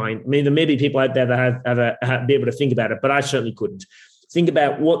my mind. I mean, there may be people out there that have be able to think about it, but I certainly couldn't think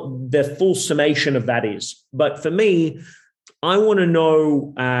about what the full summation of that is. But for me, I want to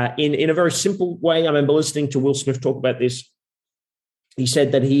know in a very simple way. I remember listening to Will Smith talk about this. He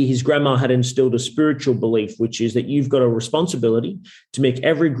said that his grandma had instilled a spiritual belief, which is that you've got a responsibility to make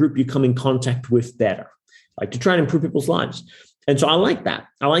every group you come in contact with better, like to try and improve people's lives. And so I like that.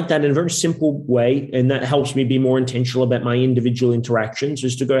 I like that in a very simple way. And that helps me be more intentional about my individual interactions,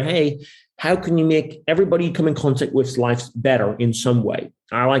 is to go, hey, how can you make everybody you come in contact with life better in some way?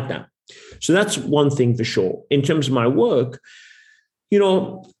 I like that. So that's one thing for sure. In terms of my work,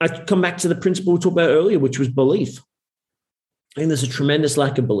 I come back to the principle we talked about earlier, which was belief. And there's a tremendous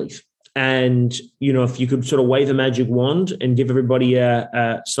lack of belief. And, if you could sort of wave a magic wand and give everybody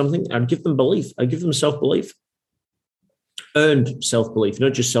something, I'd give them belief. I'd give them self-belief. Earned self-belief,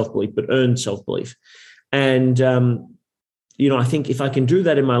 not just self-belief, but earned self-belief. And, I think if I can do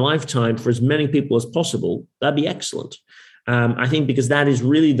that in my lifetime for as many people as possible, that'd be excellent. I think because that is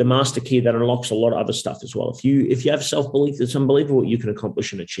really the master key that unlocks a lot of other stuff as well. If you have self-belief, it's unbelievable what you can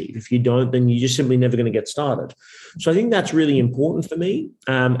accomplish and achieve. If you don't, then you're just simply never going to get started. So I think that's really important for me.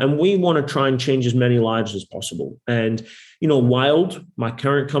 And we want to try and change as many lives as possible. And, Wild, my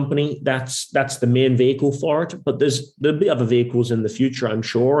current company, that's the main vehicle for it. But there'll be other vehicles in the future, I'm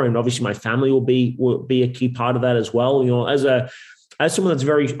sure. And obviously my family will be a key part of that as well. As someone that's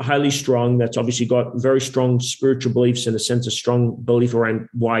very highly strong, that's obviously got very strong spiritual beliefs and a sense of strong belief around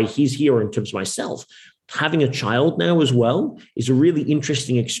why he's here in terms of myself, having a child now as well is a really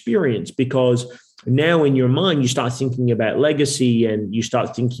interesting experience, because now in your mind, you start thinking about legacy, and you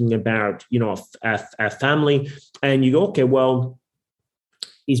start thinking about, a family, and you go, okay, well,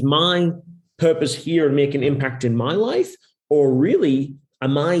 is my purpose here to make an impact in my life, or really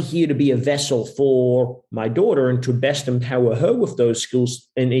am I here to be a vessel for my daughter and to best empower her with those skills?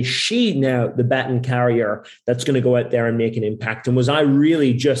 And is she now the baton carrier that's going to go out there and make an impact? And was I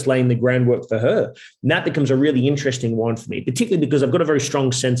really just laying the groundwork for her? And that becomes a really interesting one for me, particularly because I've got a very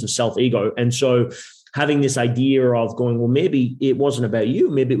strong sense of self-ego. And so having this idea of going, well, maybe it wasn't about you,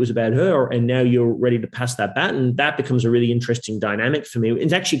 maybe it was about her, and now you're ready to pass that baton, that becomes a really interesting dynamic for me.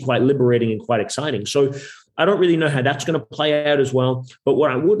 It's actually quite liberating and quite exciting. So I don't really know how that's going to play out as well. But what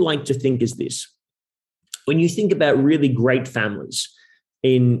I would like to think is this. When you think about really great families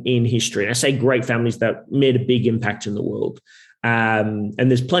in history, and I say great families that made a big impact in the world, and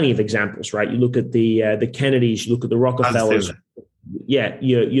there's plenty of examples, right? You look at the Kennedys, you look at the Rockefellers. Yeah,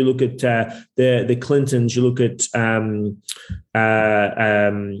 you look at the Clintons, you look at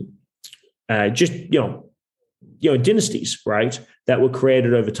just dynasties, right, that were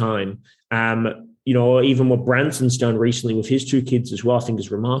created over time. Even what Branson's done recently with his two kids as well, I think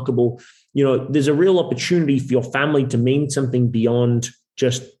is remarkable. There's a real opportunity for your family to mean something beyond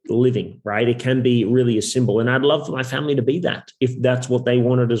just living, right? It can be really a symbol. And I'd love for my family to be that, if that's what they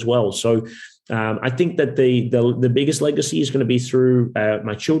wanted as well. So I think that the biggest legacy is going to be through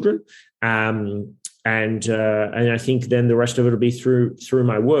my children. And I think then the rest of it will be through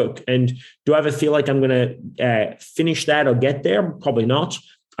my work. And do I ever feel like I'm going to finish that or get there? Probably not.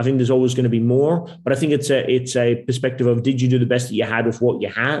 I think there's always going to be more, but I think it's a perspective of, did you do the best that you had with what you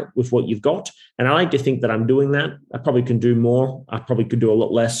had, with what you've got? And I like to think that I'm doing that. I probably can do more. I probably could do a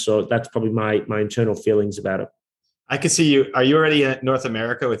lot less. So that's probably my internal feelings about it. I can see you. Are you already in North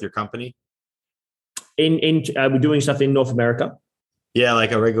America with your company? We're doing stuff in North America. Yeah,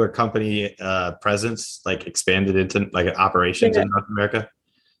 like a regular company presence, like expanded into like operations in North America.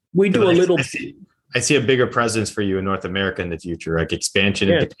 We do a little. I see a bigger presence for you in North America in the future, like expansion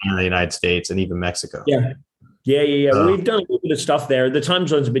into Canada, the United States, and even Mexico. Yeah. We've done a little bit of stuff there. The time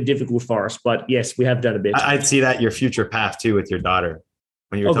zone's a bit difficult for us, but yes, we have done a bit. I'd see that your future path too with your daughter.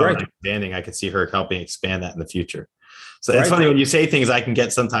 When you're talking about expanding, I could see her helping expand that in the future. So it's funny when you say things, I can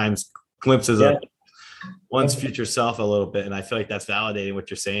get sometimes glimpses of one's future self a little bit. And I feel like that's validating what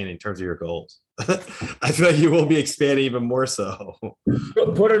you're saying in terms of your goals. I feel like you will be expanding even more so.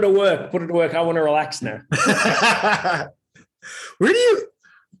 Put it to work. I want to relax now. Where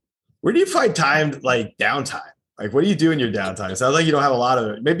do you find time, like downtime? Like, what do you do in your downtime? It sounds like you don't have a lot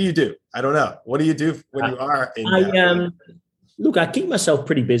of it. Maybe you do. I don't know. What do you do when you are in downtime? Look, I keep myself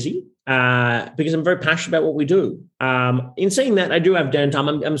pretty busy because I'm very passionate about what we do. In saying that, I do have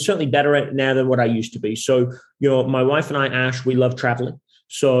downtime. I'm certainly better at it now than what I used to be. So, my wife and I, Ash, we love traveling.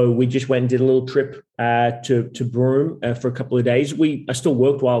 So we just went and did a little trip to Broome for a couple of days. I still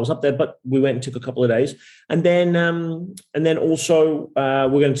worked while I was up there, but we went and took a couple of days. And then also we're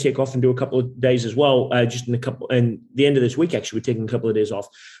going to take off and do a couple of days as well, just in the end of this week, actually, we're taking a couple of days off.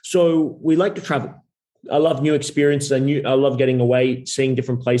 So we like to travel. I love new experiences. I love getting away, seeing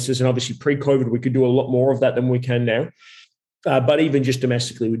different places. And obviously pre-COVID, we could do a lot more of that than we can now. But even just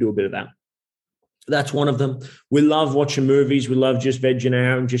domestically, we do a bit of that. That's one of them. We love watching movies. We love just vegging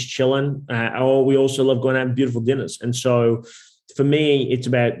out and just chilling. We also love going out and beautiful dinners. And so for me, it's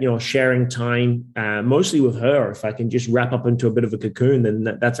about, sharing time, mostly with her. If I can just wrap up into a bit of a cocoon,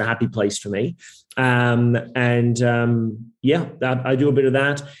 then that's a happy place for me. I do a bit of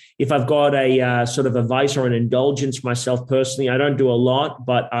that. If I've got a sort of a vice or an indulgence myself personally, I don't do a lot,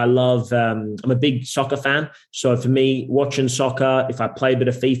 but I love, I'm a big soccer fan. So for me, watching soccer, if I play a bit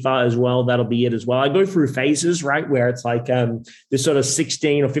of FIFA as well, that'll be it as well. I go through phases, right, where it's like this sort of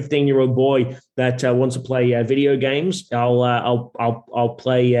 16 or 15-year-old boy that wants to play video games. I'll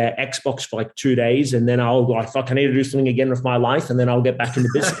play Xbox for like 2 days, and then I'll go, I need to do something again with my life, and then I'll get back into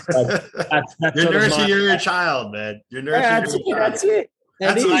business. That's You're nursing your inner child, man. You're nursing your child. That's it.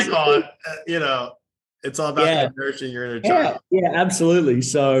 That's what I call it. It's all about nurturing your inner child. Yeah, absolutely.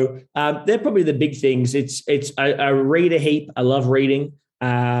 So they're probably the big things. I read a heap. I love reading.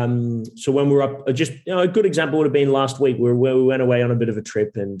 So when we're up, just a good example would have been last week where we went away on a bit of a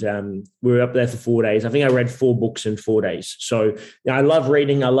trip, and we were up there for 4 days. I think I read 4 books in 4 days. So I love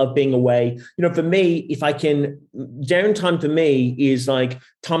reading. I love being away. For me, if I can, downtime for me is like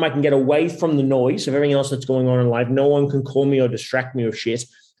time I can get away from the noise of everything else that's going on in life. No one can call me or distract me of shit.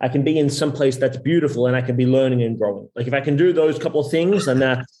 I can be in some place that's beautiful, and I can be learning and growing. Like if I can do those couple of things, then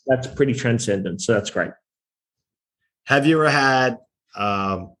that's pretty transcendent. So that's great. Have you ever had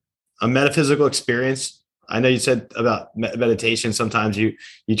a metaphysical experience? I know you said about meditation. Sometimes you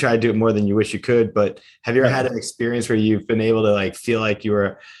try to do it more than you wish you could, but have you ever had an experience where you've been able to like feel like you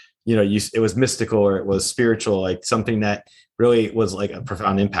were, it was mystical or it was spiritual, like something that really was like a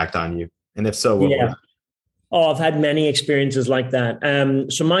profound impact on you? And if so, what was it? Oh, I've had many experiences like that.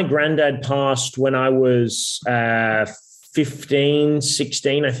 So my granddad passed when I was 15,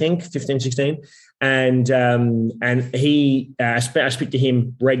 16. And he, I speak to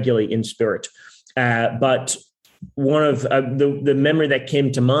him regularly in spirit. But one of the memory that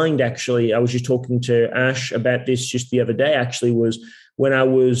came to mind, actually, I was just talking to Ash about this just the other day, actually, was when I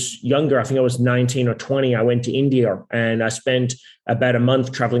was younger. I think I was 19 or 20. I went to India and I spent about a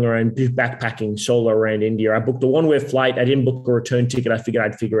month traveling around, backpacking solo around India. I booked a one-way flight. I didn't book a return ticket. I figured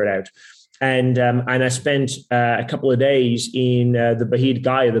I'd figure it out. And I spent a couple of days in the Bahid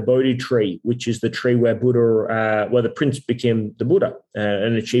Gaya, the Bodhi tree, which is the tree where where the prince became the Buddha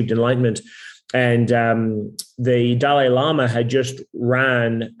and achieved enlightenment. And the Dalai Lama had just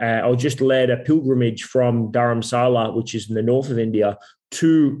led a pilgrimage from Dharamsala, which is in the north of India,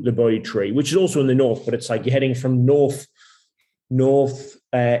 to the Bodhi tree, which is also in the north, but it's like you're heading from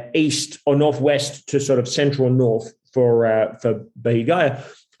east or northwest to sort of central north for Bahid Gaya.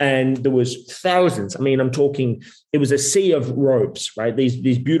 And there was thousands. I mean, I'm talking, it was a sea of robes, right?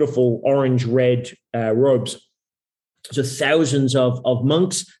 These beautiful orange, red robes. So thousands of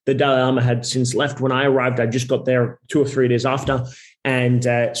monks. The Dalai Lama had since left when I arrived. I just got there 2 or 3 days after. And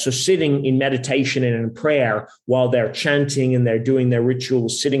so sitting in meditation and in prayer while they're chanting and they're doing their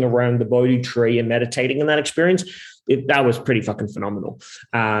rituals, sitting around the Bodhi tree and meditating in that experience, that was pretty fucking phenomenal.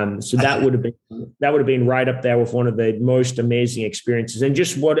 So that would have been right up there with one of the most amazing experiences. And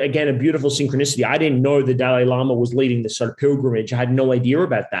just what, again, a beautiful synchronicity. I didn't know the Dalai Lama was leading this sort of pilgrimage. I had no idea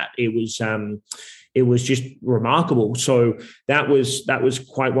about that. It was just remarkable. So that was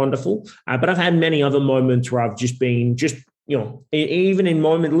quite wonderful. But I've had many other moments where I've just been even in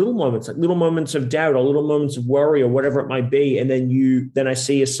little moments of doubt or little moments of worry or whatever it might be. And then I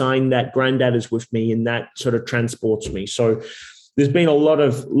see a sign that granddad is with me, and that sort of transports me. So there's been a lot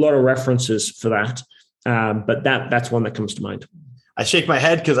of references for that. But that's one that comes to mind. I shake my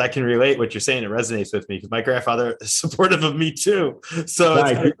head because I can relate what you're saying. It resonates with me because my grandfather is supportive of me too. So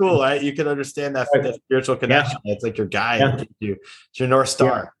it's pretty cool, right? You can understand that spiritual connection. Yeah. It's like your guide, it's your North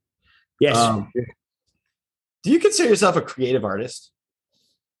Star. Yeah. Yes. Do you consider yourself a creative artist?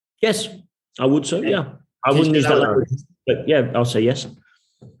 Yes, I would say. Yeah, I wouldn't use that language, but yeah, I'll say yes.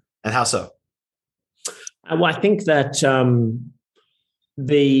 And how so? Well, I think that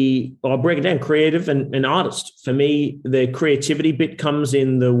I'll break it down, creative and artist. For me, the creativity bit comes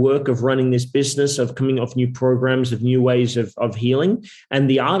in the work of running this business, of coming off new programs, of new ways of healing. And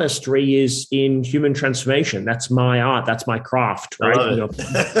the artistry is in human transformation. That's my art. That's my craft, right? I love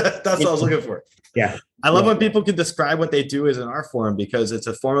it. That's what I was looking for. Yeah. I love when people can describe what they do as an art form, because it's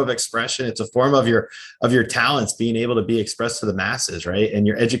a form of expression. It's a form of your talents being able to be expressed to the masses, right? And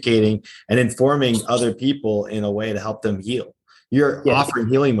you're educating and informing other people in a way to help them heal. You're offering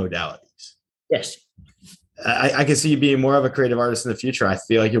healing modalities. Yes. I can see you being more of a creative artist in the future. I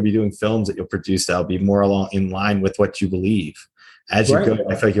feel like you'll be doing films that you'll produce that'll be more in line with what you believe. As you go,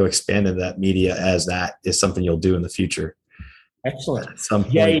 I feel like you'll expand into that media, as that is something you'll do in the future. Excellent. At some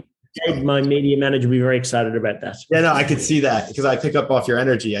point. My media manager will be very excited about that. Yeah, no, I could see that because I pick up off your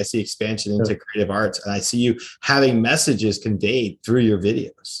energy. I see expansion into creative arts, and I see you having messages conveyed through your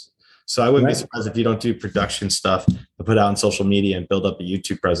videos. So I wouldn't be surprised if you don't do production stuff to put out on social media and build up a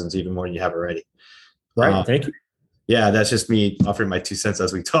YouTube presence even more than you have already. Right. Thank you. Yeah, that's just me offering my 2 cents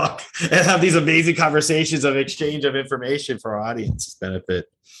as we talk and have these amazing conversations of exchange of information for our audience's benefit.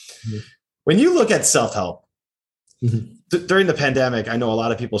 Mm-hmm. When you look at self-help, during the pandemic, I know a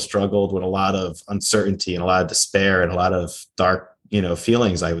lot of people struggled with a lot of uncertainty and a lot of despair and a lot of dark,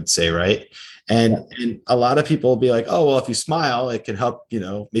 feelings, I would say, right? And a lot of people will be like, oh, well, if you smile, it can help,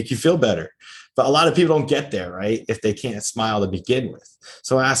 make you feel better. But a lot of people don't get there, right? If they can't smile to begin with.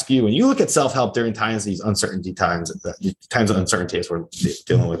 So I ask you, when you look at self-help during these uncertainty times, the times of uncertainty as we're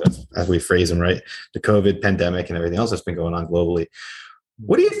dealing with it, as we phrase them, right? The COVID pandemic and everything else that's been going on globally.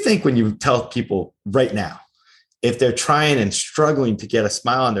 What do you think when you tell people right now, if they're trying and struggling to get a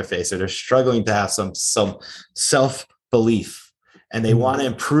smile on their face, or they're struggling to have some self-belief, and they want to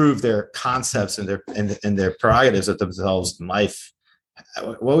improve their concepts and their prerogatives of themselves in life,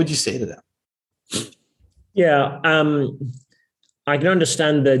 what would you say to them? Yeah, I can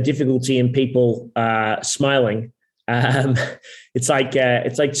understand the difficulty in people smiling. It's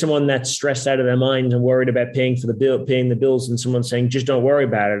like someone that's stressed out of their mind and worried about paying the bills, and someone saying, just don't worry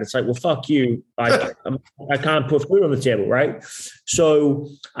about it. It's like, well, fuck you. I can't put food on the table, right? So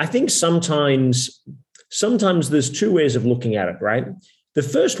I think sometimes there's two ways of looking at it, right? The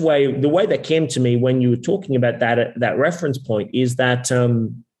first way, the way that came to me when you were talking about that reference point, is that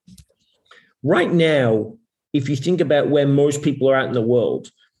right now, if you think about where most people are at in the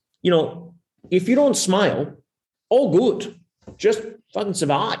world, if you don't smile, all good, just fucking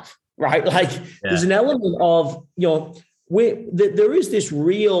survive, right? Like there's an element of, there is this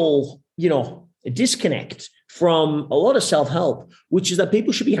real, disconnect from a lot of self-help, which is that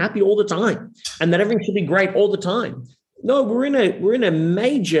people should be happy all the time and that everything should be great all the time. No, we're in a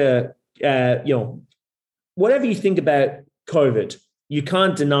major, whatever you think about COVID, you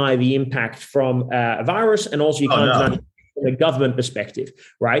can't deny the impact from a virus, and also you can't deny from a government perspective,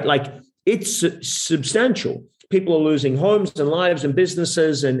 right? Like it's substantial. People are losing homes and lives and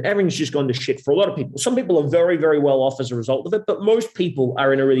businesses, and everything's just gone to shit for a lot of people. Some people are very, very well off as a result of it, but most people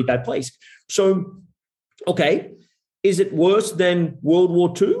are in a really bad place. So, okay, is it worse than World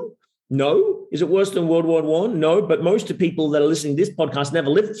War II? No. Is it worse than World War I? No. But most of the people that are listening to this podcast never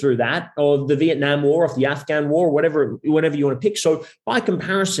lived through that, or the Vietnam War, or the Afghan War, or whatever you want to pick. So by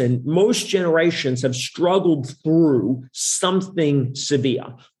comparison, most generations have struggled through something severe.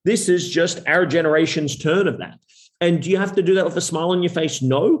 This is just our generation's turn of that. And do you have to do that with a smile on your face?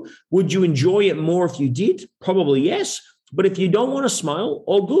 No. Would you enjoy it more if you did? Probably yes. But if you don't want to smile,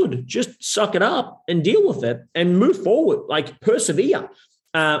 all good. Just suck it up and deal with it and move forward, like persevere.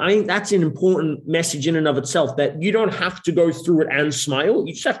 I think that's an important message in and of itself, that you don't have to go through it and smile.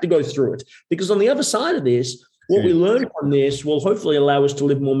 You just have to go through it, because on the other side of this, what we learn from this will hopefully allow us to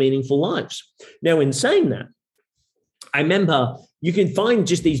live more meaningful lives. Now, in saying that, I remember you can find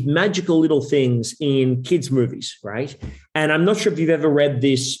just these magical little things in kids' movies, right? And I'm not sure if you've ever read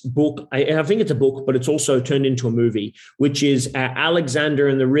this book. I think it's a book, but it's also turned into a movie, which is Alexander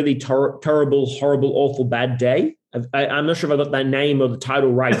and the Really Terrible, Horrible, Awful, Bad Day. I'm not sure if I got that name or the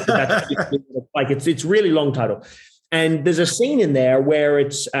title right, but that's like it's really long title. And there's a scene in there where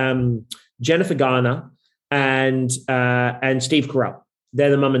it's Jennifer Garner and Steve Carell. They're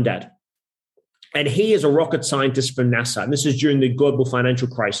the mum and dad. And he is a rocket scientist for NASA. And this is during the global financial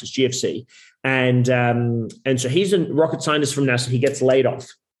crisis, GFC. And so he's a rocket scientist from NASA. He gets laid off.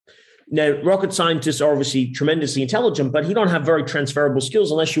 Now, rocket scientists are obviously tremendously intelligent, but he don't have very transferable skills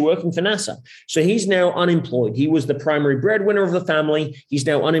unless you're working for NASA. So he's now unemployed. He was the primary breadwinner of the family. He's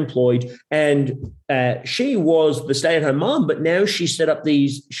now unemployed. And she was the stay-at-home mom, but now she set up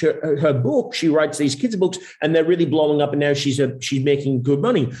her book. She writes these kids' books, and they're really blowing up. And now she's making good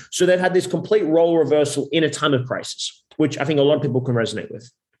money. So they've had this complete role reversal in a time of crisis, which I think a lot of people can resonate with.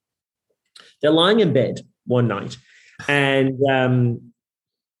 They're lying in bed one night, and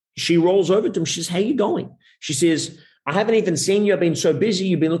she rolls over to him. She says, "How you going?" She says, "I haven't even seen you. I've been so busy.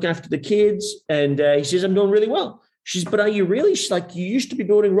 You've been looking after the kids." And he says, "I'm doing really well." She says, "But are you really?" She's like, "You used to be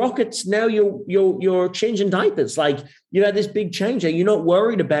building rockets. Now you're changing diapers. Like, you had this big change. Are you not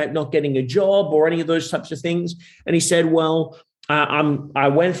worried about not getting a job or any of those types of things?" And he said, "Well, I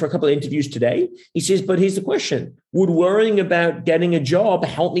went for a couple of interviews today." He says, "But here's the question. Would worrying about getting a job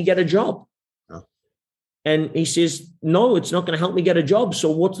help me get a job?" And he says, "No, it's not going to help me get a job.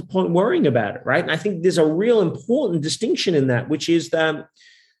 So what's the point worrying about it?" Right. And I think there's a real important distinction in that, which is that,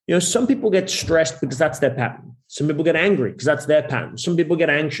 some people get stressed because that's their pattern. Some people get angry because that's their pattern. Some people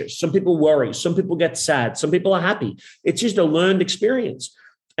get anxious. Some people worry. Some people get sad. Some people are happy. It's just a learned experience.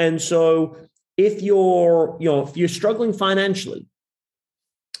 And so if you're struggling financially,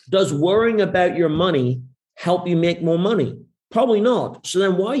 does worrying about your money help you make more money? Probably not. So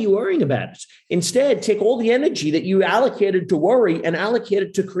then why are you worrying about it? Instead, take all the energy that you allocated to worry and allocate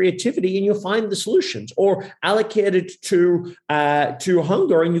it to creativity, and you'll find the solutions, or allocate it to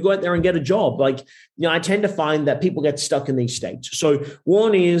hunger and you go out there and get a job. I tend to find that people get stuck in these states. So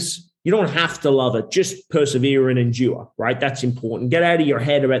one is, you don't have to love it. Just persevere and endure, right? That's important. Get out of your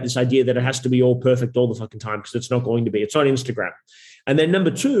head about this idea that it has to be all perfect all the fucking time, because it's not going to be. It's not Instagram. And then number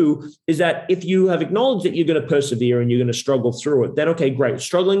two is that if you have acknowledged that you're going to persevere and you're going to struggle through it, then, okay, great.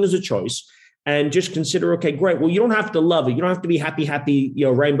 Struggling is a choice. And just consider, okay, great. Well, you don't have to love it. You don't have to be happy,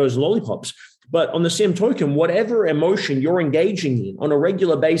 rainbows and lollipops. But on the same token, whatever emotion you're engaging in on a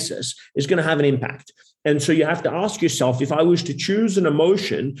regular basis is going to have an impact. And so you have to ask yourself, if I was to choose an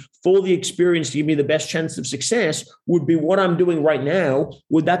emotion for the experience to give me the best chance of success, would be what I'm doing right now,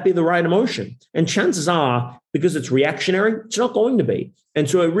 would that be the right emotion? And chances are, because it's reactionary, it's not going to be. And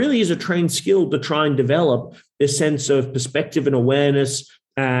so it really is a trained skill to try and develop this sense of perspective and awareness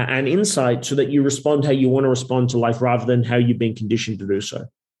and insight, so that you respond how you want to respond to life rather than how you've been conditioned to do so.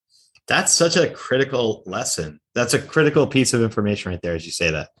 That's such a critical lesson. That's a critical piece of information right there, as you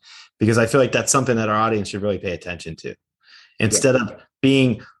say that, because I feel like that's something that our audience should really pay attention to. Instead of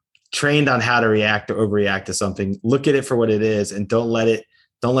being trained on how to react or overreact to something, look at it for what it is, and don't let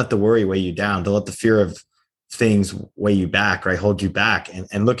the worry weigh you down. Don't let the fear of things weigh you back, right? Hold you back,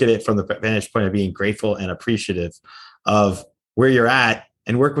 and look at it from the vantage point of being grateful and appreciative of where you're at,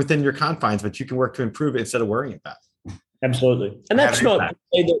 and work within your confines, but you can work to improve it instead of worrying about it. Absolutely. And that's not to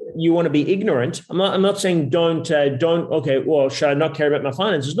say that you want to be ignorant. I'm not saying don't, okay, well, should I not care about my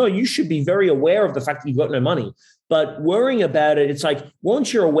finances? No, you should be very aware of the fact that you've got no money. But worrying about it, it's like,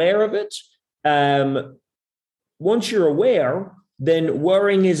 once you're aware of it, then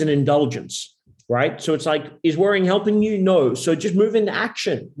worrying is an indulgence, right? So it's like, is worrying helping you? No. So just move into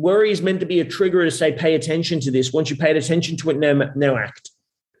action. Worry is meant to be a trigger to say, pay attention to this. Once you paid attention to it, now act.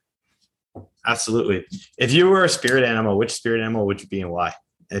 Absolutely. If you were a spirit animal, which spirit animal would you be and why?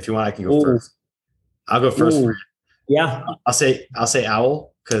 And if you want, I can go first. I'll go first. Yeah. I'll say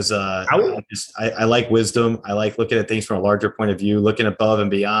owl, because I like wisdom. I like looking at things from a larger point of view, looking above and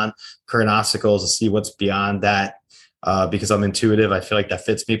beyond current obstacles to see what's beyond that. Because I'm intuitive, I feel like that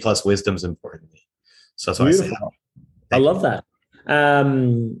fits me. Plus, wisdom is important to me. So that's why I say owl. I love that.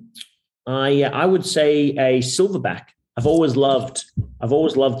 I would say a silverback. I've always loved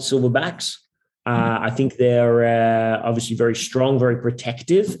silverbacks. I think they're obviously very strong, very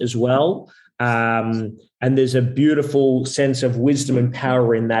protective as well. And there's a beautiful sense of wisdom and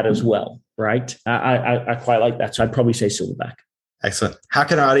power in that as well, right? I quite like that. So I'd probably say silverback. Excellent. How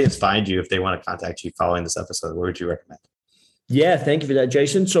can our audience find you if they want to contact you following this episode? What would you recommend? Yeah, thank you for that,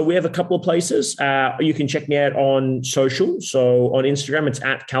 Jason. So we have a couple of places. You can check me out on social. So on Instagram, it's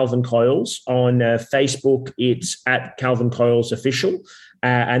at Calvin Coyles. On Facebook, it's at Calvin Coyles Official.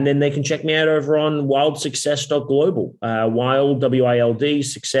 And then they can check me out over on wildsuccess.global, wild, W-I-L-D,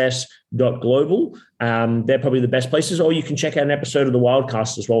 success.global. They're probably the best places. Or you can check out an episode of the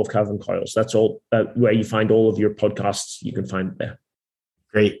Wildcast as well with Calvin Coyles. That's all where you find all of your podcasts. You can find it there.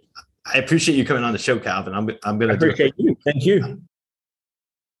 Great. I appreciate you coming on the show, Calvin. I'm going to appreciate you. Thank you.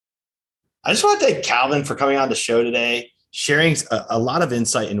 I just want to thank Calvin for coming on the show today, sharing a lot of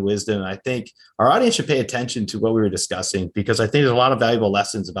insight and wisdom. I think our audience should pay attention to what we were discussing, because I think there's a lot of valuable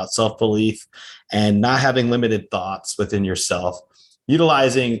lessons about self-belief and not having limited thoughts within yourself,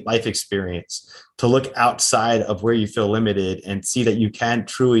 utilizing life experience to look outside of where you feel limited and see that you can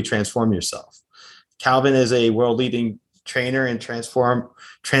truly transform yourself. Calvin is a world-leading trainer and transformer,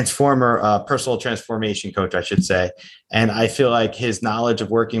 personal transformation coach, I should say. And I feel like his knowledge of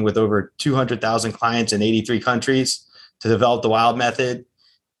working with over 200,000 clients in 83 countries to develop the Wild Method,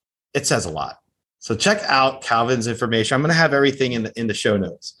 it says a lot. So check out Calvin's information. I'm going to have everything in the show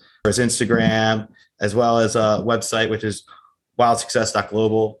notes. His Instagram, as well as a website, which is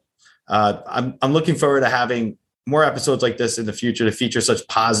wildsuccess.global. I'm looking forward to having more episodes like this in the future to feature such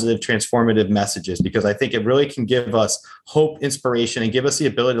positive, transformative messages, because I think it really can give us hope, inspiration, and give us the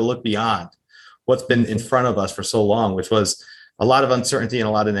ability to look beyond what's been in front of us for so long, which was a lot of uncertainty and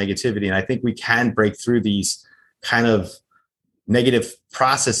a lot of negativity. And I think we can break through these kind of negative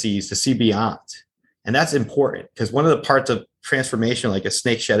processes to see beyond. And that's important, because one of the parts of transformation, like a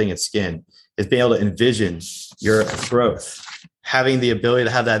snake shedding its skin, is being able to envision your growth. Having the ability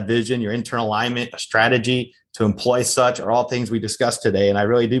to have that vision, your internal alignment, a strategy to employ such are all things we discussed today. And I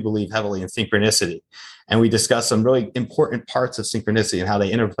really do believe heavily in synchronicity. And we discussed some really important parts of synchronicity and how they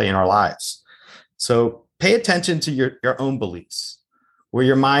interplay in our lives. So pay attention to your own beliefs. Where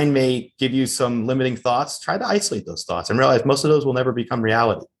your mind may give you some limiting thoughts, try to isolate those thoughts and realize most of those will never become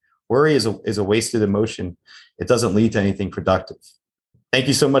reality. Worry is a wasted emotion. It doesn't lead to anything productive. Thank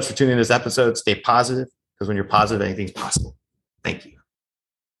you so much for tuning in this episode. Stay positive, because when you're positive, anything's possible. Thank you.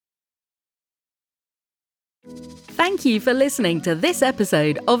 Thank you for listening to this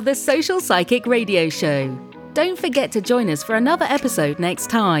episode of the Social Psychic Radio Show. Don't forget to join us for another episode next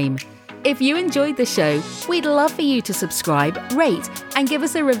time. If you enjoyed the show, we'd love for you to subscribe, rate, and give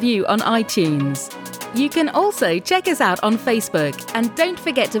us a review on iTunes. You can also check us out on Facebook, and don't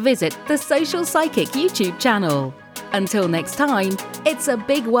forget to visit the Social Psychic YouTube channel. Until next time, it's a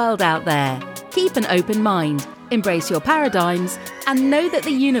big world out there. Keep an open mind, embrace your paradigms, and know that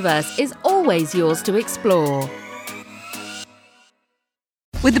the universe is always yours to explore.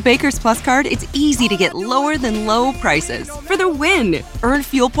 With the Baker's Plus card, it's easy to get lower than low prices for the win. Earn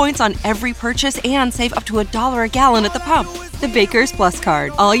fuel points on every purchase and save up to $1 a gallon at the pump. The Baker's Plus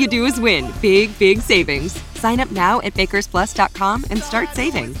card. All you do is win. Big, big savings. Sign up now at bakersplus.com and start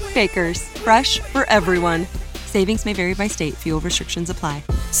saving. Baker's. Fresh for everyone. Savings may vary by state. Fuel restrictions apply.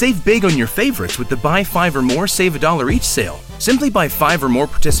 Save big on your favorites with the Buy 5 or More, Save $1 each sale. Simply buy 5 or more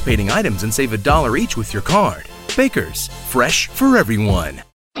participating items and save $1 each with your card. Baker's. Fresh for everyone.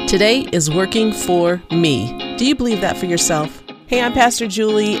 Today is working for me. Do you believe that for yourself? Hey, I'm Pastor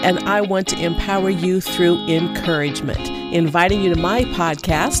Julie, and I want to empower you through encouragement. Inviting you to my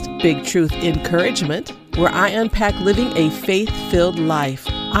podcast, Big Truth Encouragement, where I unpack living a faith-filled life.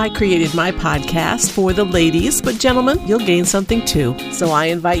 I created my podcast for the ladies, but gentlemen, you'll gain something too. So I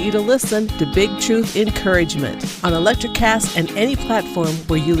invite you to listen to Big Truth Encouragement on Electricast and any platform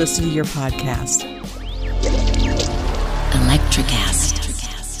where you listen to your podcast. Electricast.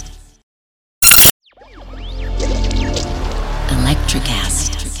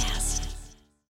 Electricast.